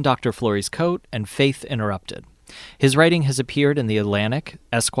Mold in Dr. Florey's Coat, and Faith Interrupted. His writing has appeared in The Atlantic,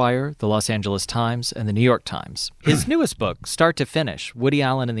 Esquire, The Los Angeles Times, and The New York Times. His newest book, Start to Finish, Woody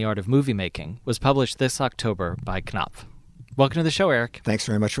Allen and the Art of Moviemaking, was published this October by Knopf. Welcome to the show, Eric. Thanks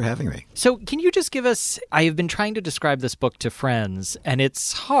very much for having me. So can you just give us, I have been trying to describe this book to friends, and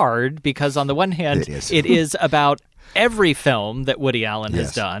it's hard because on the one hand, it is about every film that Woody Allen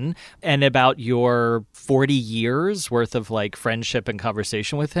has done, and about your 40 years worth of like friendship and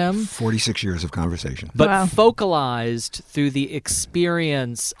conversation with him. 46 years of conversation. But focalized through the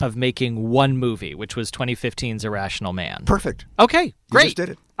experience of making one movie, which was 2015's Irrational Man. Perfect. Okay, great. You just did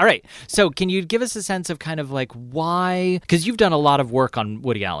it. All right. So can you give us a sense of kind of like why, because you've done a lot of work on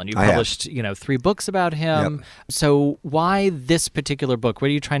Woody Allen. You've published, 3 books about him. Yep. So why this particular book? What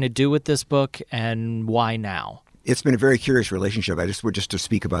are you trying to do with this book, and why now? It's been a very curious relationship. Just to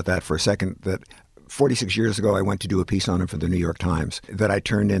speak about that for a second, that 46 years ago, I went to do a piece on him for the New York Times that I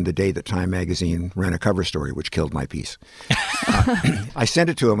turned in the day that Time magazine ran a cover story, which killed my piece. I sent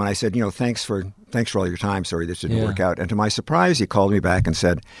it to him and I said, thanks for all your time. Sorry, this didn't work out. And to my surprise, he called me back and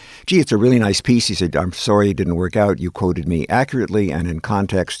said, gee, it's a really nice piece. He said, I'm sorry it didn't work out. You quoted me accurately and in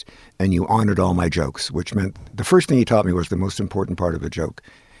context, and you honored all my jokes, which meant the first thing he taught me was the most important part of a joke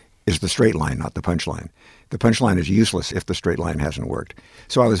is the straight line, not the punchline. The punchline is useless if the straight line hasn't worked.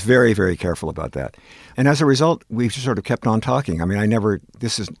 So I was very, very careful about that. And as a result, we've just sort of kept on talking. I mean,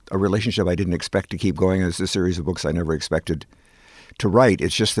 this is a relationship I didn't expect to keep going. It's a series of books I never expected to write.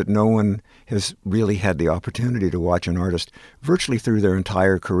 It's just that no one has really had the opportunity to watch an artist virtually through their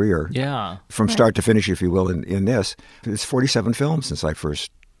entire career. Yeah. From start to finish, if you will, in this. It's 47 films since I first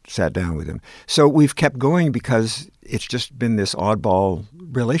sat down with him. So we've kept going because it's just been this oddball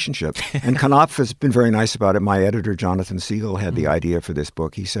relationship. And Knopf has been very nice about it. My editor, Jonathan Siegel, had the idea for this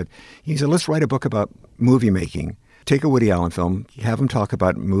book. He said, let's write a book about movie making. Take a Woody Allen film, have him talk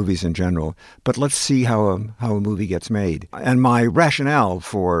about movies in general, but let's see how a movie gets made. And my rationale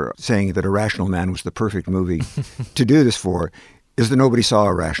for saying that Irrational Man was the perfect movie to do this for is that nobody saw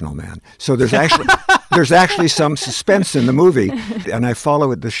Irrational Man. So there's actually some suspense in the movie. And I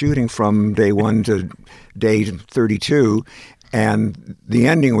follow the shooting from day 1 to day 32. And the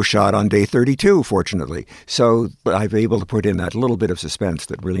ending was shot on day 32, fortunately. So I'm able to put in that little bit of suspense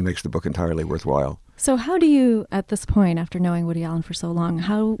that really makes the book entirely worthwhile. So how do you, at this point, after knowing Woody Allen for so long,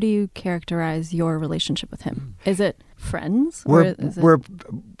 how do you characterize your relationship with him? Is it friends? We're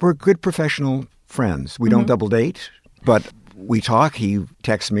good professional friends. We don't double date, but we talk. He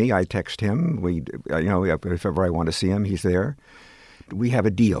texts me. I text him. If ever I want to see him, he's there. We have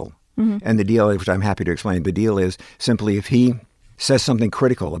a deal. And the deal, which I'm happy to explain, the deal is simply if he says something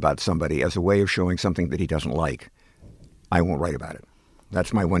critical about somebody as a way of showing something that he doesn't like, I won't write about it.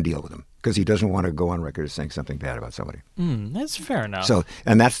 That's my one deal with him, because he doesn't want to go on record as saying something bad about somebody. That's fair enough. So,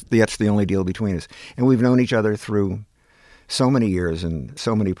 and that's the only deal between us. And we've known each other through so many years and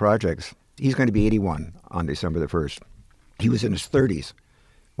so many projects. He's going to be 81 on December the 1st. He was in his 30s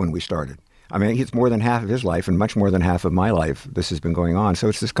when we started. I mean, it's more than half of his life and much more than half of my life this has been going on. So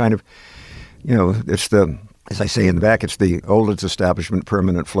it's this kind of, it's the, as I say in the back, it's the oldest establishment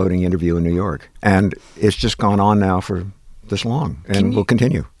permanent floating interview in New York. And it's just gone on now for this long and will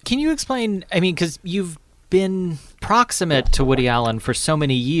continue. Can you explain, because you've been proximate to Woody Allen for so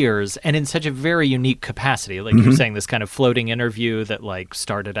many years and in such a very unique capacity. Like you're saying, this kind of floating interview that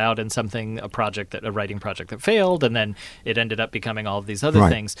started out in a writing project that failed, and then it ended up becoming all of these other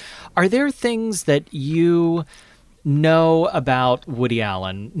things. Are there things that you know about Woody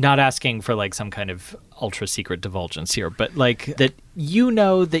Allen, not asking for some kind of ultra secret divulgence here, but that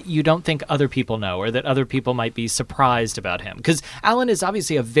that you don't think other people know, or that other people might be surprised about him? Because Allen is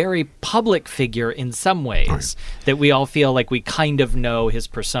obviously a very public figure in some ways, that we all feel like we kind of know his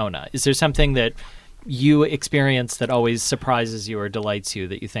persona. Is there something that you experience that always surprises you or delights you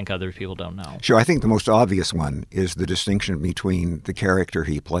that you think other people don't know? Sure. I think the most obvious one is the distinction between the character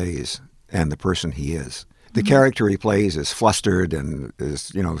he plays and the person he is. The character he plays is flustered and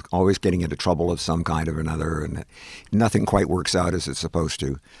is, always getting into trouble of some kind or another, and nothing quite works out as it's supposed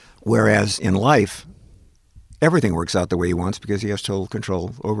to. Whereas in life, everything works out the way he wants because he has total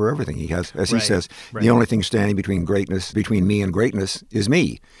control over everything. He has, as he says, the only thing standing between me and greatness is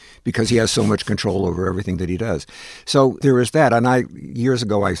me, because he has so much control over everything that he does. So there is that. And years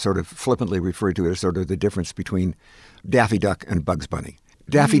ago, I sort of flippantly referred to it as sort of the difference between Daffy Duck and Bugs Bunny.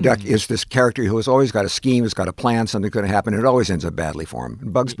 Daffy Duck is this character who has always got a scheme, has got a plan, something's going to happen, and it always ends up badly for him.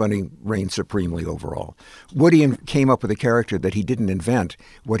 Bugs Bunny reigns supremely overall. Woody came up with a character that he didn't invent.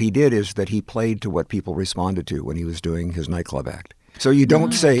 What he did is that he played to what people responded to when he was doing his nightclub act. So you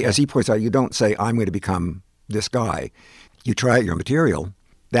don't say, as he points out, you don't say, I'm going to become this guy. You try out your material.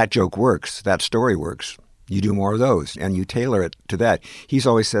 That joke works. That story works. You do more of those, and you tailor it to that. He's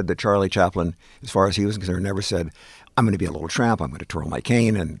always said that Charlie Chaplin, as far as he was concerned, never said, I'm going to be a little tramp, I'm going to twirl my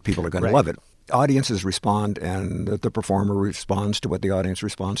cane, and people are going to love it. Audiences respond, and the performer responds to what the audience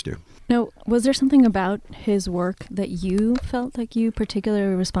responds to. Now, was there something about his work that you felt like you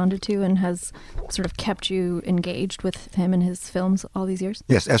particularly responded to and has sort of kept you engaged with him and his films all these years?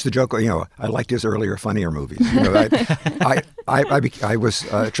 Yes, as the joke, I liked his earlier, funnier movies. I was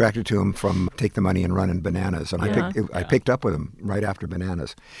attracted to him from Take the Money and Run and Bananas, and I picked up with him right after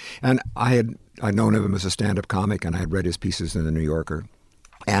Bananas. And I'd known of him as a stand-up comic, and I had read his pieces in the New Yorker.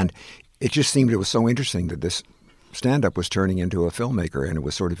 And it just seemed it was so interesting that this stand-up was turning into a filmmaker, and it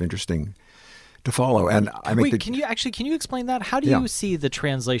was sort of interesting to follow. And can you explain that? How do you see the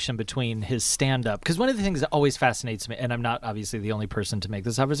translation between his stand-up? Because one of the things that always fascinates me, and I'm not obviously the only person to make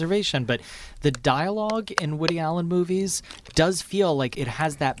this observation, but the dialogue in Woody Allen movies does feel like it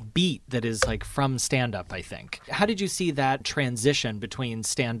has that beat that is from stand-up, I think. How did you see that transition between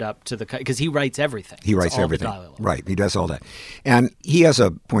stand-up to because he writes everything. He writes everything. Right. He does all that. And he has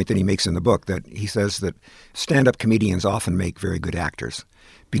a point that he makes in the book that he says that stand-up comedians often make very good actors.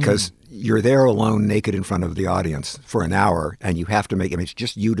 Because you're there alone, naked in front of the audience for an hour, and you have to it's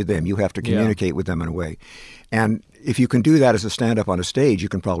just you to them. You have to communicate with them in a way. And if you can do that as a stand-up on a stage, you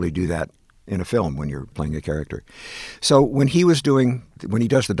can probably do that in a film when you're playing a character. So when he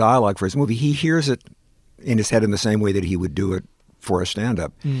does the dialogue for his movie, he hears it in his head in the same way that he would do it for a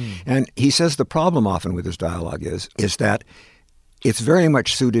stand-up. And he says the problem often with his dialogue is that it's very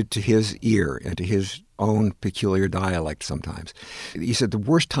much suited to his ear and to his own peculiar dialect sometimes. He said the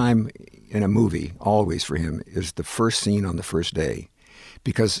worst time in a movie, always for him, is the first scene on the first day,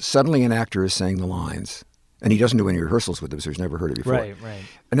 because suddenly an actor is saying the lines, and he doesn't do any rehearsals with them, so he's never heard it before. Right.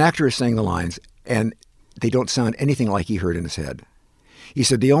 An actor is saying the lines, and they don't sound anything like he heard in his head. He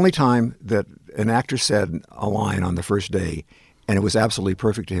said the only time that an actor said a line on the first day and it was absolutely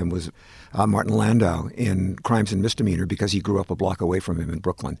perfect to him, was Martin Landau in Crimes and Misdemeanor, because he grew up a block away from him in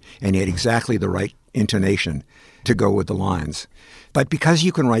Brooklyn, and he had exactly the right intonation to go with the lines. But because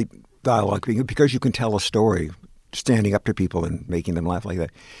you can write dialogue, because you can tell a story standing up to people and making them laugh like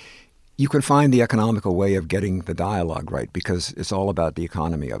that, you can find the economical way of getting the dialogue right, because it's all about the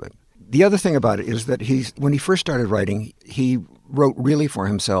economy of it. The other thing about it is that when he first started writing, he wrote really for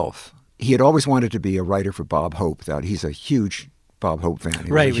himself. He had always wanted to be a writer for Bob Hope. That he's a huge Bob Hope fan.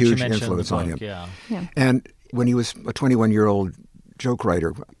 He right, was a which huge you mentioned influence in the on book, him. Yeah. And when he was a 21-year-old joke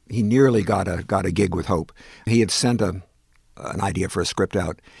writer, he nearly got a gig with Hope. He had sent an idea for a script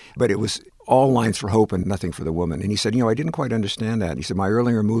out, but it was all lines for Hope and nothing for the woman. And he said, I didn't quite understand that. He said, my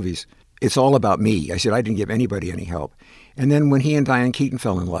earlier movies, it's all about me. I said, I didn't give anybody any help. And then when he and Diane Keaton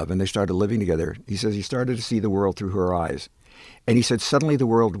fell in love and they started living together, he says he started to see the world through her eyes. And he said suddenly the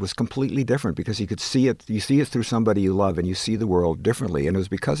world was completely different because he could see it. You see it through somebody you love and you see the world differently. And it was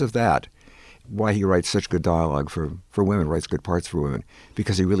because of that why he writes such good dialogue for women, writes good parts for women,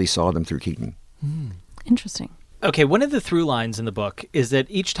 because he really saw them through Keaton. Interesting. Okay, one of the through lines in the book is that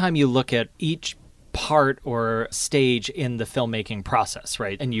each time you look at each part or stage in the filmmaking process,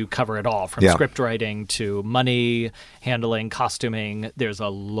 right? And you cover it all from script writing to money handling, costuming. There's a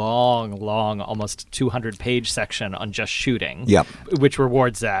long, almost 200-page section on just shooting, which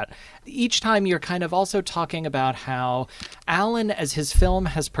rewards that. Each time you're kind of also talking about how Alan, as his film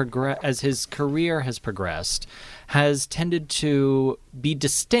has as his career has progressed, has tended to be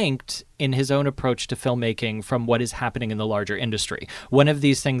distinct in his own approach to filmmaking from what is happening in the larger industry. One of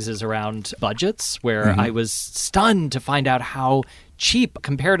these things is around budgets, where I was stunned to find out how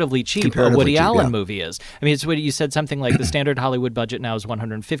comparatively cheap a Woody Allen movie is. I mean, it's what you said, something like the standard Hollywood budget now is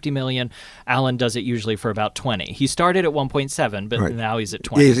 $150 million. Allen does it usually for about 20. He started at 1.7, but now he's at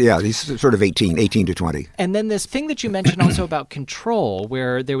 20. He's sort of 18 to 20. And then this thing that you mentioned also about control,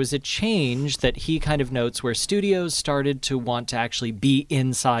 where there was a change that he kind of notes where studios started to want to actually be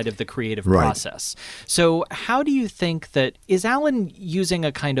inside of the creative process. So how do you think that, is Allen using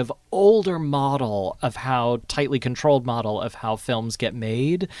a kind of older model of how, tightly controlled model of how films get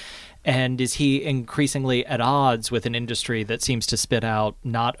made? And is he increasingly at odds with an industry that seems to spit out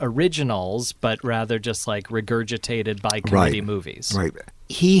not originals, but rather just like regurgitated by committee movies? Right.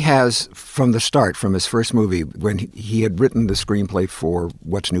 He has, from the start, from his first movie, when he had written the screenplay for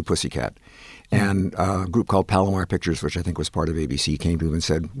What's New Pussycat, and a group called Palomar Pictures, which I think was part of ABC, came to him and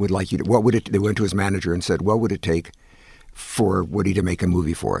said, they went to his manager and said, what would it take for Woody to make a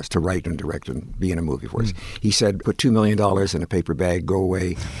movie for us, to write and direct and be in a movie for us? He said, put $2 million in a paper bag, go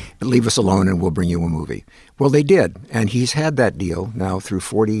away, leave us alone, and we'll bring you a movie. Well, they did, and he's had that deal now through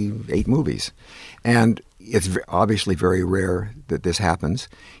 48 movies. And it's obviously very rare that this happens.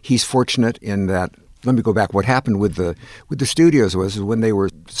 He's fortunate in that, let me go back, what happened with the studios was when they were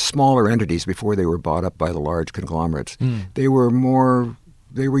smaller entities before they were bought up by the large conglomerates, they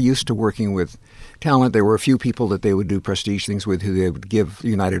were used to working with talent. There were a few people that they would do prestige things with who they would give.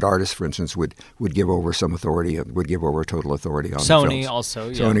 United Artists, for instance, would give over some authority, would give over total authority on Sony films. Also.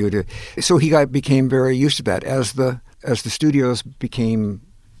 Yeah. Sony would do. So he became very used to that. As the studios became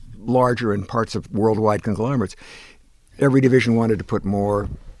larger in parts of worldwide conglomerates, every division wanted to put more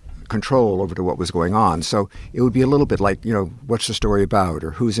control over to what was going on. So it would be a little bit like, what's the story about,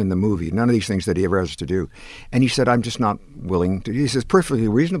 or who's in the movie? None of these things that he ever has to do. And he said, I'm just not willing to. He says, perfectly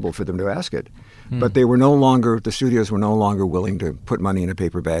reasonable for them to ask it. But the studios were no longer willing to put money in a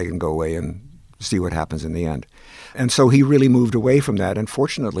paper bag and go away and see what happens in the end. And so he really moved away from that. And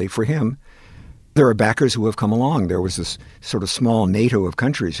fortunately for him, there are backers who have come along. There was this sort of small NATO of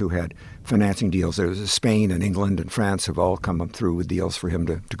countries who had financing deals. There was Spain and England and France have all come up through with deals for him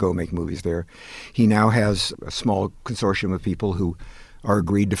to go make movies there. He now has a small consortium of people who are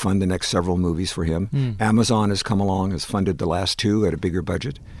agreed to fund the next several movies for him. Amazon has come along, has funded the last two at a bigger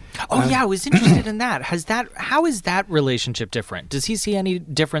budget. I was interested in that. How is that relationship different? Does he see any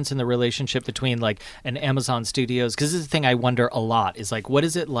difference in the relationship between like an Amazon Studios? Because this is the thing I wonder a lot is like, what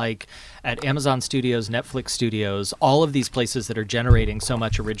is it like at Amazon Studios, Netflix Studios, all of these places that are generating so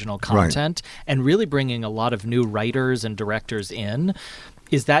much original content and really bringing a lot of new writers and directors in?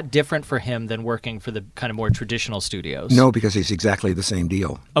 Is that different for him than working for the kind of more traditional studios? No, because it's exactly the same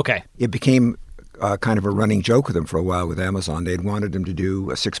deal. Okay. It became kind of a running joke with him for a while with Amazon. They'd wanted him to do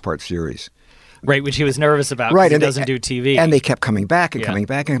a 6-part series. Right, which he was nervous about because he doesn't do TV. And they kept coming back and coming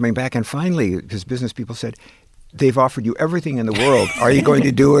back and coming back. And finally, his business people said, they've offered you everything in the world. Are you going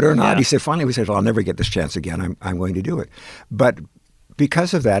to do it or not? He said, finally, we said, well, I'll never get this chance again. I'm going to do it. But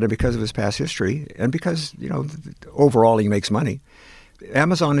because of that and because of his past history and because, overall he makes money,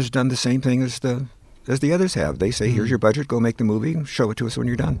 Amazon has done the same thing as the others have. They say, here's your budget, go make the movie, show it to us when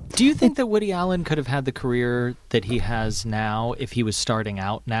you're done. Do you think that Woody Allen could have had the career that he has now if he was starting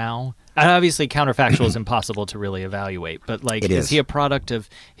out now? And obviously, counterfactual is impossible to really evaluate, but is he a product of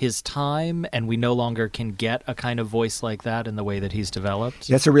his time and we no longer can get a kind of voice like that in the way that he's developed?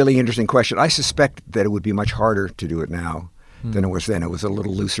 That's a really interesting question. I suspect that it would be much harder to do it now than it was then. It was a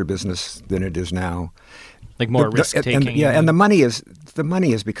little looser business than it is now. Like more risk-taking. And the money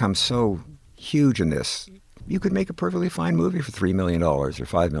has become so huge in this. you could make a perfectly fine movie for $3 million or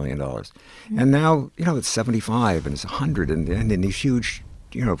 $5 million. And now, it's 75 and it's 100 and in these huge,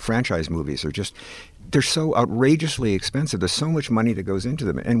 franchise movies are just, they're so outrageously expensive. There's so much money that goes into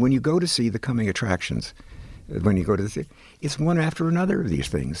them. And when you go to see the coming attractions, when you go to the theater, it's one after another of these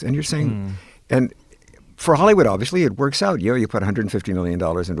things. And you're saying, and for Hollywood, obviously, it works out. You put $150 million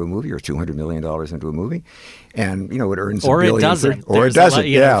into a movie or $200 million into a movie, and, it earns or $1 billion. It doesn't. Or it doesn't,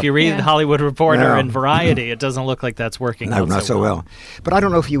 if you read Hollywood Reporter and Variety, it doesn't look like that's working no, out not so well. But I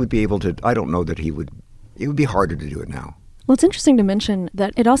don't know if he would be able to, I don't know that it would be harder to do it now. Well, it's interesting to mention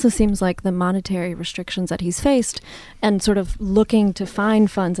that it also seems like the monetary restrictions that he's faced and sort of looking to find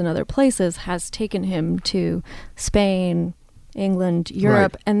funds in other places has taken him to Spain, England,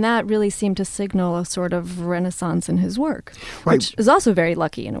 Europe, and that really seemed to signal a sort of renaissance in his work, which is also very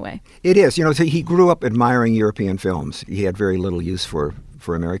lucky in a way. It is. So he grew up admiring European films. He had very little use for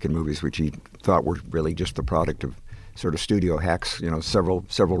American movies, which he thought were really just the product of sort of studio hacks,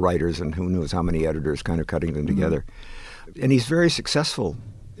 several writers and who knows how many editors kind of cutting them together. And he's very successful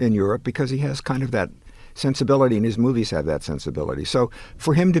in Europe because he has kind of that sensibility, and his movies have that sensibility. So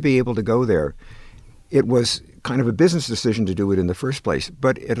for him to be able to go there, it was kind of a business decision to do it in the first place,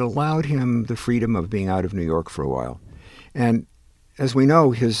 but it allowed him the freedom of being out of New York for a while. And as we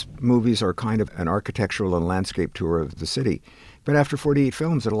know, his movies are kind of an architectural and landscape tour of the city. But after 48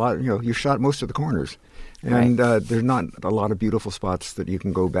 films, you shot most of the corners. And there's not a lot of beautiful spots that you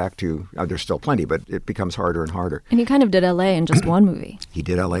can go back to. There's still plenty, but it becomes harder and harder. And he kind of did L.A. in just one movie. He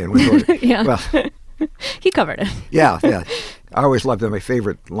did L.A. in one movie. Yeah. Well, he covered it. Yeah. I always loved that. My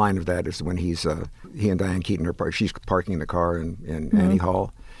favorite line of that is when he and Diane Keaton she's parking the car in Annie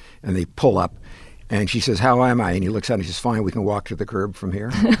Hall, and they pull up, and she says, "How am I?" And he looks out and he says, "Fine, we can walk to the curb from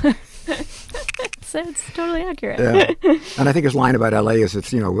here." So it's totally accurate. Yeah. And I think his line about L.A. is,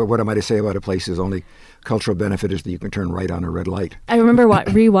 what am I to say about a place whose only cultural benefit is that you can turn right on a red light. I remember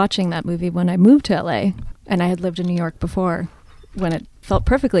rewatching that movie when I moved to L.A., and I had lived in New York before, when it felt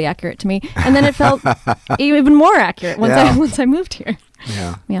perfectly accurate to me. And then it felt even more accurate once I moved here.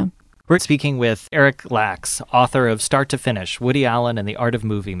 Yeah. We're speaking with Eric Lax, author of Start to Finish, Woody Allen and the Art of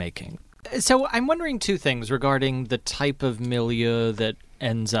Moviemaking. So I'm wondering two things regarding the type of milieu that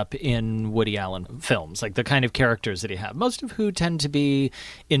ends up in Woody Allen films, like the kind of characters that he has, most of who tend to be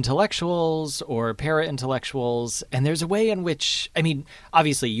intellectuals or para-intellectuals. And there's a way in which,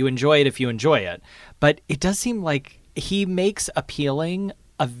 obviously you enjoy it if you enjoy it, but it does seem like he makes appealing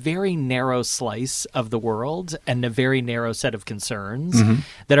a very narrow slice of the world and a very narrow set of concerns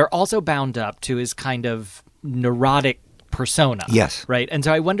that are also bound up to his kind of neurotic persona. Yes. Right? And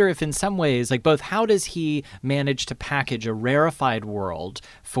so I wonder if in some ways, like both, how does he manage to package a rarefied world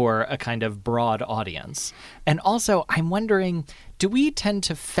for a kind of broad audience? And also, I'm wondering, do we tend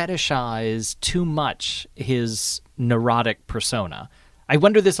to fetishize too much his neurotic persona? I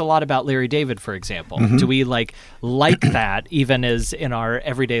wonder this a lot about Larry David, for example. Do we like that even as in our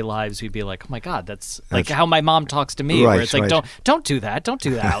everyday lives we'd be like, oh my God, that's like how my mom talks to me, where it's like, don't do that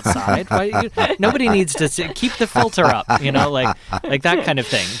outside. Right? Nobody needs to keep the filter up, like that kind of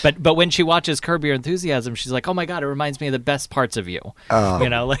thing. But when she watches Curb Your Enthusiasm, she's like, oh my God, it reminds me of the best parts of you.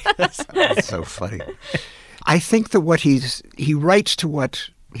 That's so funny. I think that he writes to what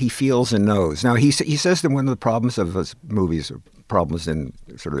he feels and knows. Now he says that one of the problems of his movies, problems in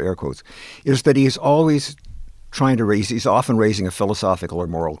sort of air quotes, is that he's always he's often raising a philosophical or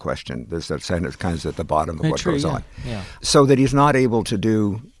moral question. There's that kind of at the bottom of what goes on. Yeah. So that he's not able to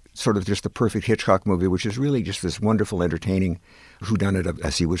do sort of just the perfect Hitchcock movie, which is really just this wonderful, entertaining whodunit,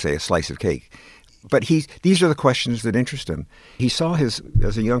 as he would say, a slice of cake. But these are the questions that interest him. He saw as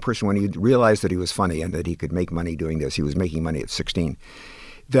a young person, when he realized that he was funny and that he could make money doing this, he was making money at 16,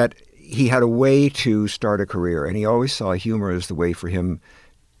 that he had a way to start a career, and he always saw humor as the way for him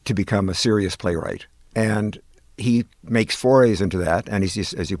to become a serious playwright. And he makes forays into that, and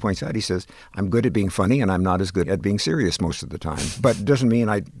as he points out, he says, I'm good at being funny, and I'm not as good at being serious most of the time. But it doesn't mean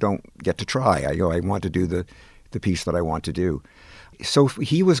I don't get to try. I want to do the piece that I want to do. So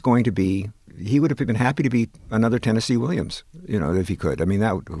he would have been happy to be another Tennessee Williams, if he could.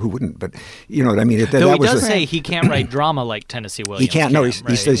 Who wouldn't? But you know what I mean? Though he does say he can't write drama like Tennessee Williams. He can't. No,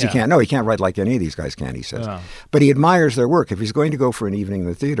 he says he can't. No, he can't write like any of these guys can, he says. Oh. But he admires their work. If he's going to go for an evening in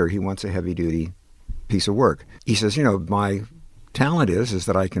the theater, he wants a heavy-duty piece of work. He says, my talent is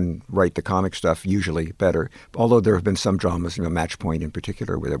that I can write the comic stuff usually better, although there have been some dramas, Match Point in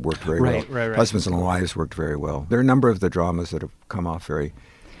particular, where that worked very well. Right. Husbands and Wives worked very well. There are a number of the dramas that have come off very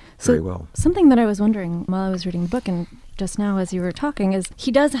well. Something that I was wondering while I was reading the book and just now as you were talking is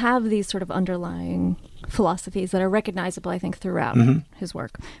he does have these sort of underlying philosophies that are recognizable, I think, throughout his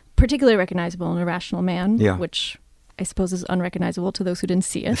work. particularly recognizable in Irrational Man, Yeah. which I suppose is unrecognizable to those who didn't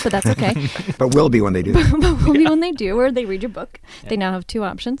see it, but that's okay. But will be when they do. But will be when they do, or they read your book. They now have two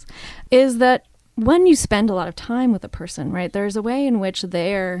options. Is that when you spend a lot of time with a person, right, there's a way in which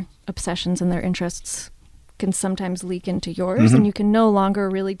their obsessions and their interests can sometimes leak into yours, and you can no longer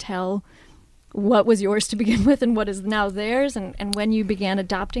really tell what was yours to begin with and what is now theirs, and when you began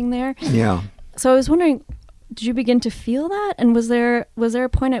adopting there. Yeah. So I was wondering, did you begin to feel that? And was there a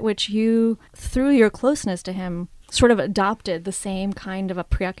point at which you, through your closeness to him, sort of adopted the same kind of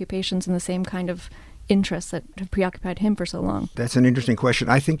preoccupations and the same kind of interests that have preoccupied him for so long? That's an interesting question.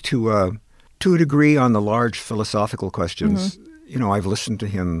 I think to a degree on the large philosophical questions, I've listened to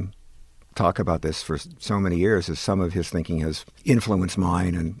him talk about this for so many years as some of his thinking has influenced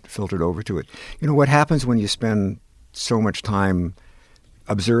mine and filtered over to it. What happens when you spend so much time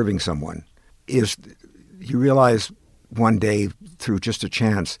observing someone is you realize one day through just a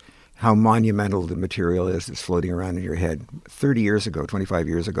chance how monumental the material is that's floating around in your head. 30 years ago, 25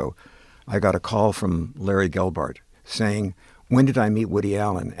 years ago, I got a call from Larry Gelbart saying, when did I meet Woody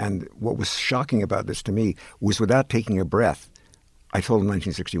Allen? And what was shocking about this to me was without taking a breath, I told him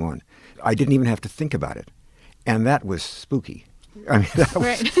 1961. I didn't even have to think about it. And that was spooky. I mean, that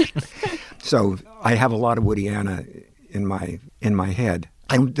was, Right. So I have a lot of Woody Allen in my head.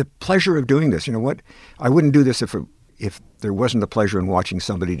 And the pleasure of doing this, I wouldn't do this if there wasn't a pleasure in watching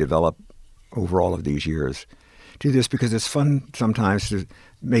somebody develop over all of these years. Do this because it's fun sometimes to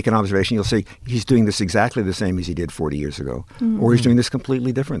make an observation. You'll say he's doing this exactly the same as he did 40 years ago, or he's doing this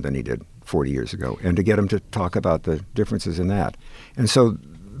completely different than he did 40 years ago, and to get him to talk about the differences in that. And so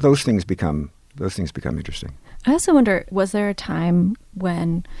those things become interesting. I also wonder, was there a time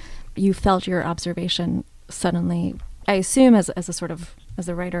when you felt your observation suddenly, I assume as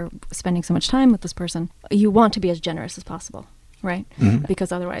a writer spending so much time with this person, you want to be as generous as possible, right? Mm-hmm.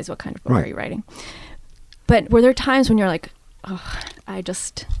 Because otherwise, what kind of book Right. are you writing? But were there times when you're like, oh, I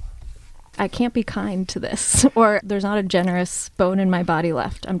can't be kind to this, or there's not a generous bone in my body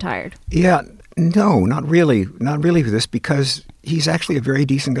left, I'm tired? Yeah, no, not really for this, because he's actually a very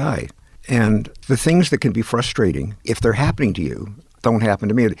decent guy. And the things that can be frustrating, if they're happening to you, don't happen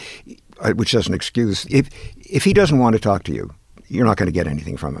to me, which doesn't excuse. If he doesn't want to talk to you, you're not going to get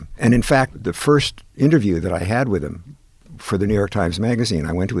anything from him. And in fact, the first interview that I had with him for the New York Times Magazine,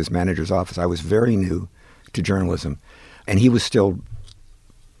 I went to his manager's office. I was very new to journalism, and he was still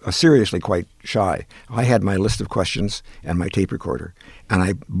seriously quite shy. I had my list of questions and my tape recorder, and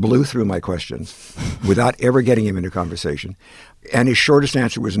I blew through my questions without ever getting him into conversation. And his shortest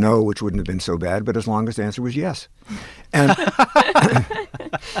answer was no, which wouldn't have been so bad, but his longest answer was yes. And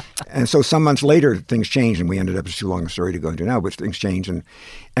and so some months later, things changed, and we ended up, it's too long a story to go into now, but things changed,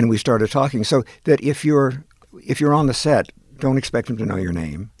 and we started talking. So that if you're on the set, don't expect him to know your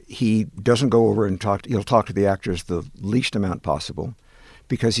name. He doesn't go over and he'll talk to the actors the least amount possible,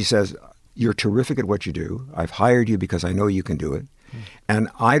 because he says, you're terrific at what you do. I've hired you because I know you can do it. And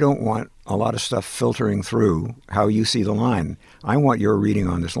I don't want a lot of stuff filtering through how you see the line. I want your reading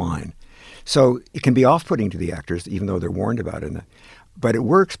on this line. So it can be off-putting to the actors, even though they're warned about it. But it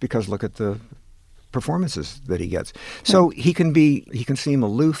works because look at the performances that he gets. So he can seem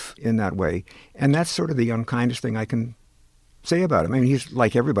aloof in that way. And that's sort of the unkindest thing I can say about him. I mean, he's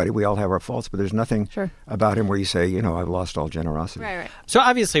like everybody. We all have our faults, but there's nothing about him where you say, I've lost all generosity. Right. So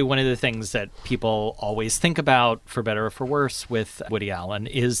obviously one of the things that people always think about, for better or for worse, with Woody Allen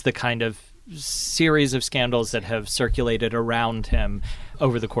is the kind of series of scandals that have circulated around him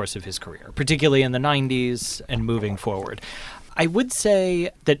over the course of his career, particularly in the 90s and moving forward. I would say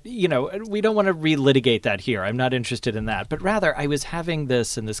that, we don't want to relitigate that here. I'm not interested in that. But rather, I was having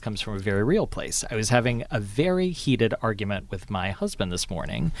this, and this comes from a very real place. I was having a very heated argument with my husband this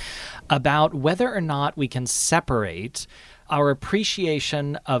morning about whether or not we can separate our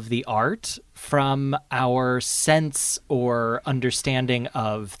appreciation of the art from our sense or understanding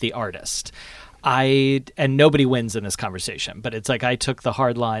of the artist. And nobody wins in this conversation, but it's like I took the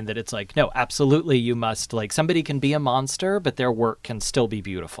hard line that it's like, no, absolutely you must, like, somebody can be a monster, but their work can still be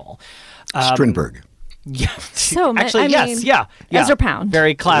beautiful. Strindberg. Yeah. So, actually, yes. Yeah. Ezra Pound.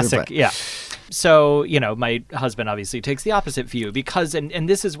 Very classic. Yeah. So, my husband obviously takes the opposite view because, and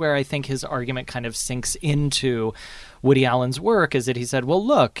this is where I think his argument kind of sinks into Woody Allen's work, is that he said, well,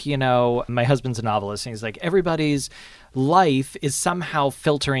 look, my husband's a novelist, and he's like, everybody's life is somehow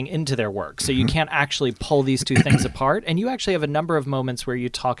filtering into their work. So you can't actually pull these two things apart. And you actually have a number of moments where you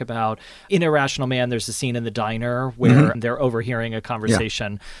talk about, in Irrational Man, there's a scene in the diner where they're overhearing a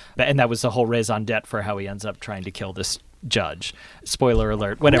conversation. Yeah. And that was the whole raison d'etre for how he ends up trying to kill this judge. Spoiler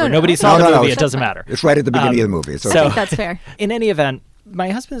alert, whatever. Nobody saw the movie. It doesn't matter. It's right at the beginning of the movie. It's okay. So that's fair. In any event, my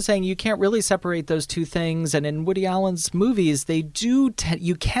husband is saying you can't really separate those two things. And in Woody Allen's movies, they do.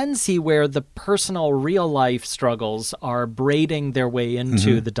 You can see where the personal, real life struggles are braiding their way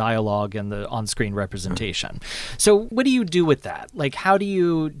into the dialogue and the on-screen representation. So, what do you do with that? Like, how do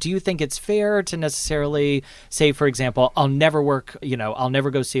you think it's fair to necessarily say, for example, I'll never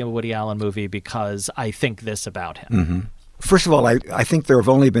go see a Woody Allen movie because I think this about him? First of all, I think there have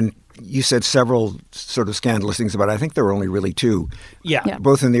only been, you said several sort of scandalous things about it. I think there were only really two. Yeah.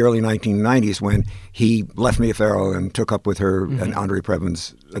 Both in the early 1990s when he left Mia Farrow and took up with her and Andre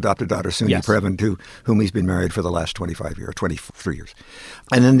Previn's adopted daughter, Suni Previn, to whom he's been married for the last 23 years.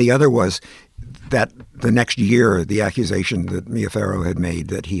 And then the other was that the next year, the accusation that Mia Farrow had made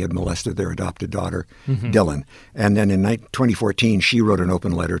that he had molested their adopted daughter, Dylan. And then in 2014, she wrote an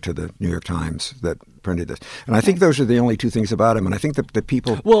open letter to the New York Times that printed this. And I think those are the only two things about him. And I think that the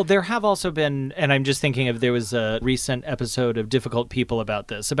people... Well, there have also been, and I'm just thinking of, there was a recent episode of Difficult People about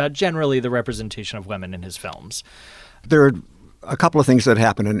this, about generally the representation of women in his films. There are a couple of things that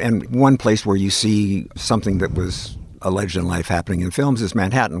happen. And one place where you see something that was alleged in life happening in films is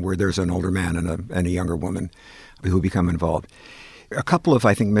Manhattan, where there's an older man and a younger woman who become involved. A couple of,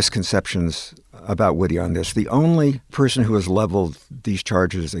 I think, misconceptions about Woody on this. The only person who has leveled these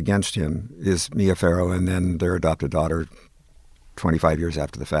charges against him is Mia Farrow and then their adopted daughter 25 years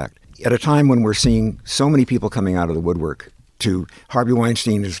after the fact. At a time when we're seeing so many people coming out of the woodwork, to Harvey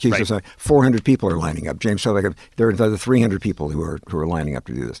Weinstein is accused of something, 400 people are lining up. James Sobek, there are another 300 people who are lining up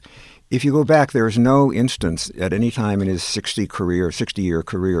to do this. If you go back, there is no instance at any time in his 60-year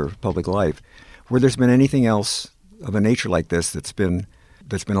career of public life where there's been anything else of a nature like this that's been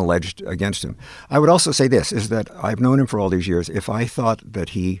alleged against him. I would also say this, is that I've known him for all these years. If I thought that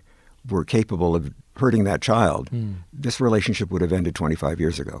he were capable of hurting that child, this relationship would have ended 25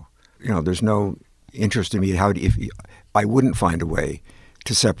 years ago. There's no interest in me if I wouldn't find a way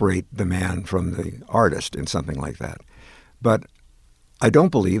to separate the man from the artist in something like that. But I don't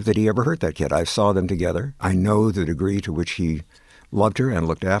believe that he ever hurt that kid. I saw them together. I know the degree to which he loved her and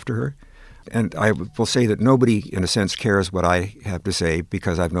looked after her. And I will say that nobody, in a sense, cares what I have to say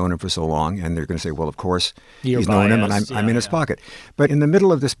because I've known him for so long. And they're going to say, well, of course, he's known him and I'm in his pocket. But in the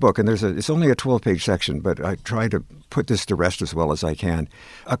middle of this book, and it's only a 12-page section, but I try to put this to rest as well as I can.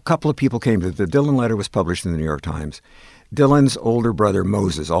 A couple of people came to the Dylan letter was published in the New York Times. Dylan's older brother,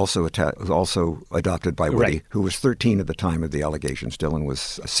 Moses, also adopted by Woody, who was 13 at the time of the allegations. Dylan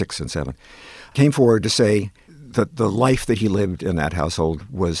was 6 and 7, came forward to say that the life that he lived in that household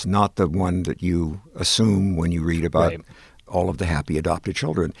was not the one that you assume when you read about all of the happy adopted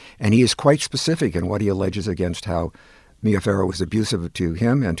children. And he is quite specific in what he alleges against how Mia Farrow was abusive to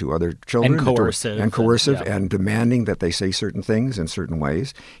him and to other children. And coercive. And demanding that they say certain things in certain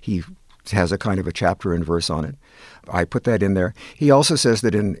ways. He has a kind of a chapter and verse on it. I put that in there. He also says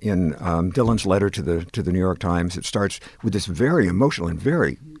that in Dylan's letter to the New York Times, it starts with this very emotional and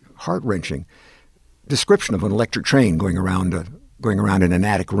very heart-wrenching description of an electric train going around in an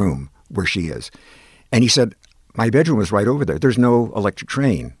attic room where she is. And he said, my bedroom was right over there. There's no electric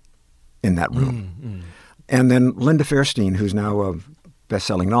train in that room. And then Linda Fairstein, who's now a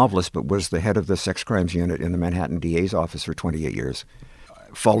best-selling novelist but was the head of the sex crimes unit in the Manhattan DA's office for 28 years,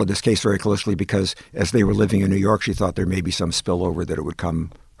 followed this case very closely because as they were living in New York, she thought there may be some spillover that it would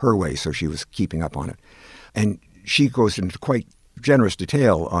come her way, so she was keeping up on it. And she goes into quite generous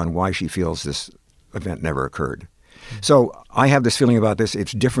detail on why she feels this event never occurred. So I have this feeling about this.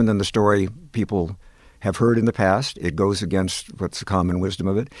 It's different than the story people have heard in the past. It goes against what's the common wisdom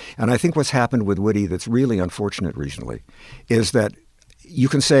of it. And I think what's happened with Woody that's really unfortunate recently is that you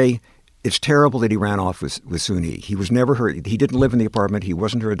can say it's terrible that he ran off with Suni. He was never her. He didn't live in the apartment. He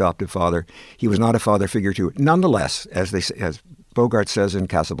wasn't her adoptive father. He was not a father figure to her. Nonetheless, as Bogart says in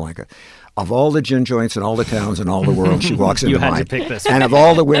Casablanca, of all the gin joints in all the towns in all the world, she walks into mine. You had to pick this. And of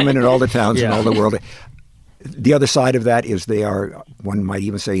all the women in all the towns in all the world, the other side of that is they are, one might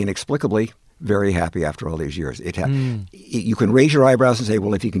even say inexplicably, very happy after all these years. You can raise your eyebrows and say,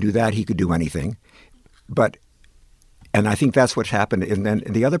 well, if he can do that, he could do anything. And I think that's what's happened. And then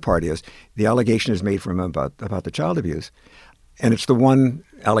the other part is the allegation is made from him about the child abuse. And it's the one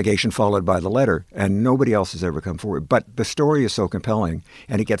allegation followed by the letter. And nobody else has ever come forward. But the story is so compelling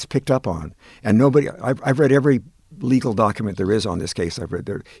and it gets picked up on. And I've read every legal document there is on this case. I've read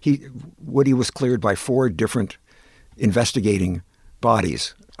there. Woody was cleared by 4 different investigating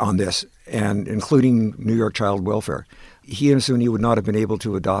bodies on this, and including New York Child Welfare. He and Suni would not have been able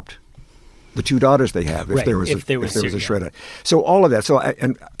to adopt the 2 daughters they have if there was a shred. So all of that.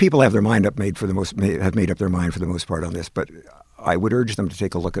 And people have their mind have made up their mind for the most part on this. But I would urge them to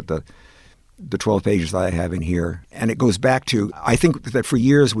take a look at the the 12 pages that I have in here. And it goes back to, I think that for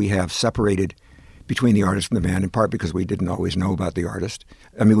years we have separated between the artist and the man, in part because we didn't always know about the artist.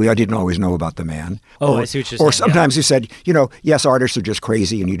 I mean, I didn't always know about the man. I see what you're saying. Or sometimes you said, yes, artists are just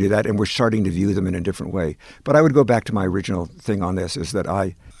crazy and you do that, and we're starting to view them in a different way. But I would go back to my original thing on this, is that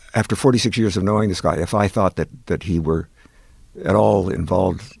after 46 years of knowing this guy, if I thought that he were at all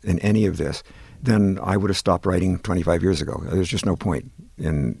involved in any of this, then I would have stopped writing 25 years ago. There's just no point.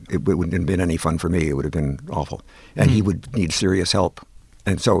 And it wouldn't have been any fun for me. It would have been awful. And he would need serious help.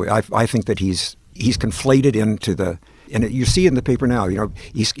 And so I think that he's conflated into and you see in the paper now,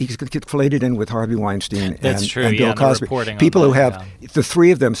 he's conflated in with Harvey Weinstein and Bill Cosby. People who have, the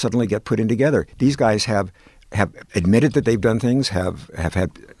three of them suddenly get put in together. These guys have admitted that they've done things, have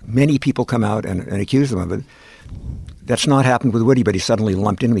had many people come out and accuse them of it. That's not happened with Woody, but he's suddenly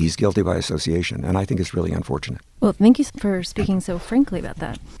lumped in. He's guilty by association, and I think it's really unfortunate. Well, thank you for speaking so frankly about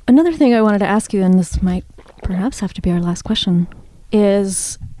that. Another thing I wanted to ask you, and this might perhaps have to be our last question,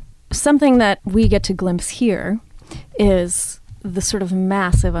 is something that we get to glimpse here is the sort of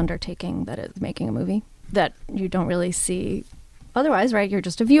massive undertaking that is making a movie that you don't really see otherwise, right? You're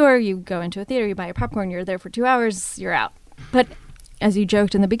just a viewer, you go into a theater, you buy your popcorn, you're there for 2 hours, you're out. But as you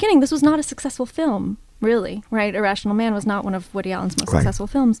joked in the beginning, this was not a successful film, really, right? Irrational Man was not one of Woody Allen's most successful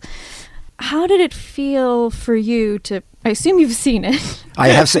films. How did it feel for you to, I assume you've seen it. I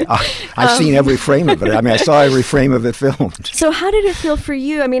have seen, I've seen every frame of it. I mean, I saw every frame of it filmed. So how did it feel for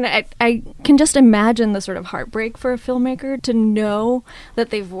you? I mean, I can just imagine the sort of heartbreak for a filmmaker to know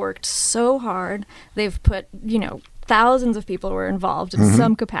that they've worked so hard. They've put, thousands of people were involved in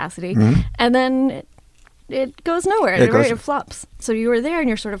some capacity. And then it goes nowhere. It flops. So you were there and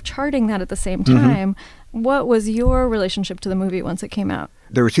you're sort of charting that at the same time. What was your relationship to the movie once it came out?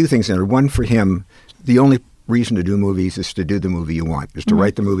 There were two things in it. One, for him, the only reason to do movies is to do the movie you want, is to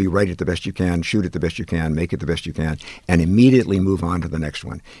write the movie, write it the best you can, shoot it the best you can, make it the best you can, and immediately move on to the next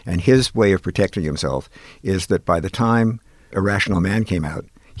one. And his way of protecting himself is that by the time Irrational Man came out,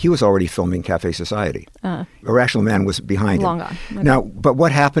 he was already filming Cafe Society. Irrational Man was behind long him. Gone. Okay. Now, but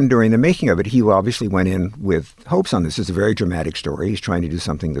what happened during the making of it, he obviously went in with hopes on this. It's a very dramatic story. He's trying to do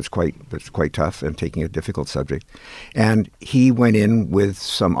something that's quite tough and taking a difficult subject. And he went in with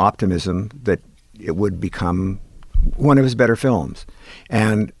some optimism that it would become one of his better films.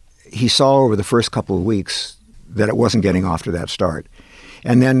 And he saw over the first couple of weeks that it wasn't getting off to that start.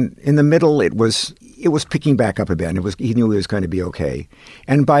 And then in the middle, it was picking back up a bit. He knew it was going to be okay.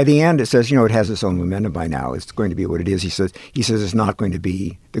 And by the end, it says, it has its own momentum by now. It's going to be what it is. He says it's not going to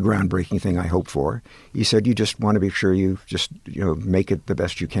be the groundbreaking thing I hope for. He said you just want to be sure you just make it the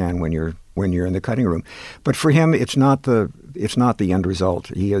best you can when you're in the cutting room. But for him, it's not the end result.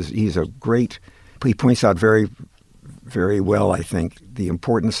 He's a great. He points out very, very well, I think, the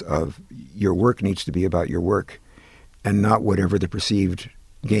importance of your work needs to be about your work, and not whatever the perceived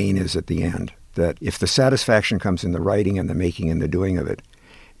gain is at the end. That if the satisfaction comes in the writing and the making and the doing of it,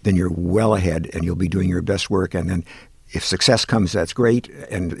 then you're well ahead and you'll be doing your best work. And then if success comes, that's great.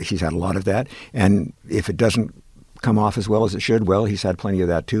 And he's had a lot of that. And if it doesn't come off as well as it should, well, he's had plenty of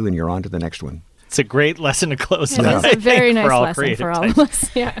that too, and you're on to the next one. It's a great lesson to close on. It's a very nice lesson for all of us.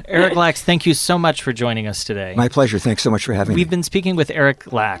 Yeah. Eric Lax, thank you so much for joining us today. My pleasure. Thanks so much for having me. We've been speaking with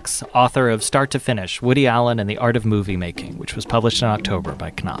Eric Lax, author of Start to Finish, Woody Allen and the Art of Moviemaking, which was published in October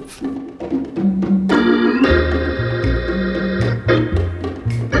by Knopf.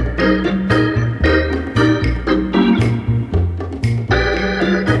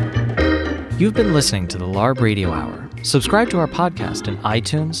 You've been listening to the LARB Radio Hour. Subscribe to our podcast in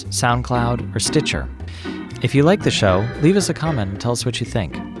iTunes, SoundCloud, or Stitcher. If you like the show, leave us a comment and tell us what you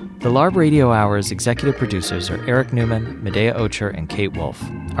think. The LARB Radio Hour's executive producers are Eric Newman, Medaya Ocher, and Kate Wolf.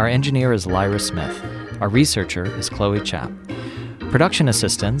 Our engineer is Lyra Smith. Our researcher is Chloe Chapp. Production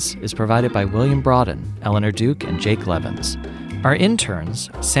assistance is provided by William Brodin, Eleanor Duke, and Jake Levins. Our interns,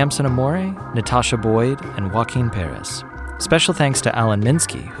 Samson Amore, Natasha Boyd, and Joaquin Perez. Special thanks to Alan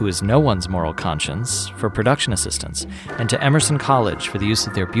Minsky, who is no one's moral conscience, for production assistance, and to Emerson College for the use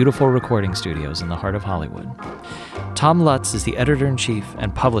of their beautiful recording studios in the heart of Hollywood. Tom Lutz is the editor-in-chief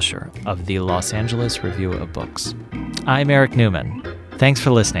and publisher of the Los Angeles Review of Books. I'm Eric Newman. Thanks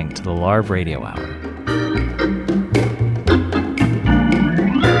for listening to the LARB Radio Hour.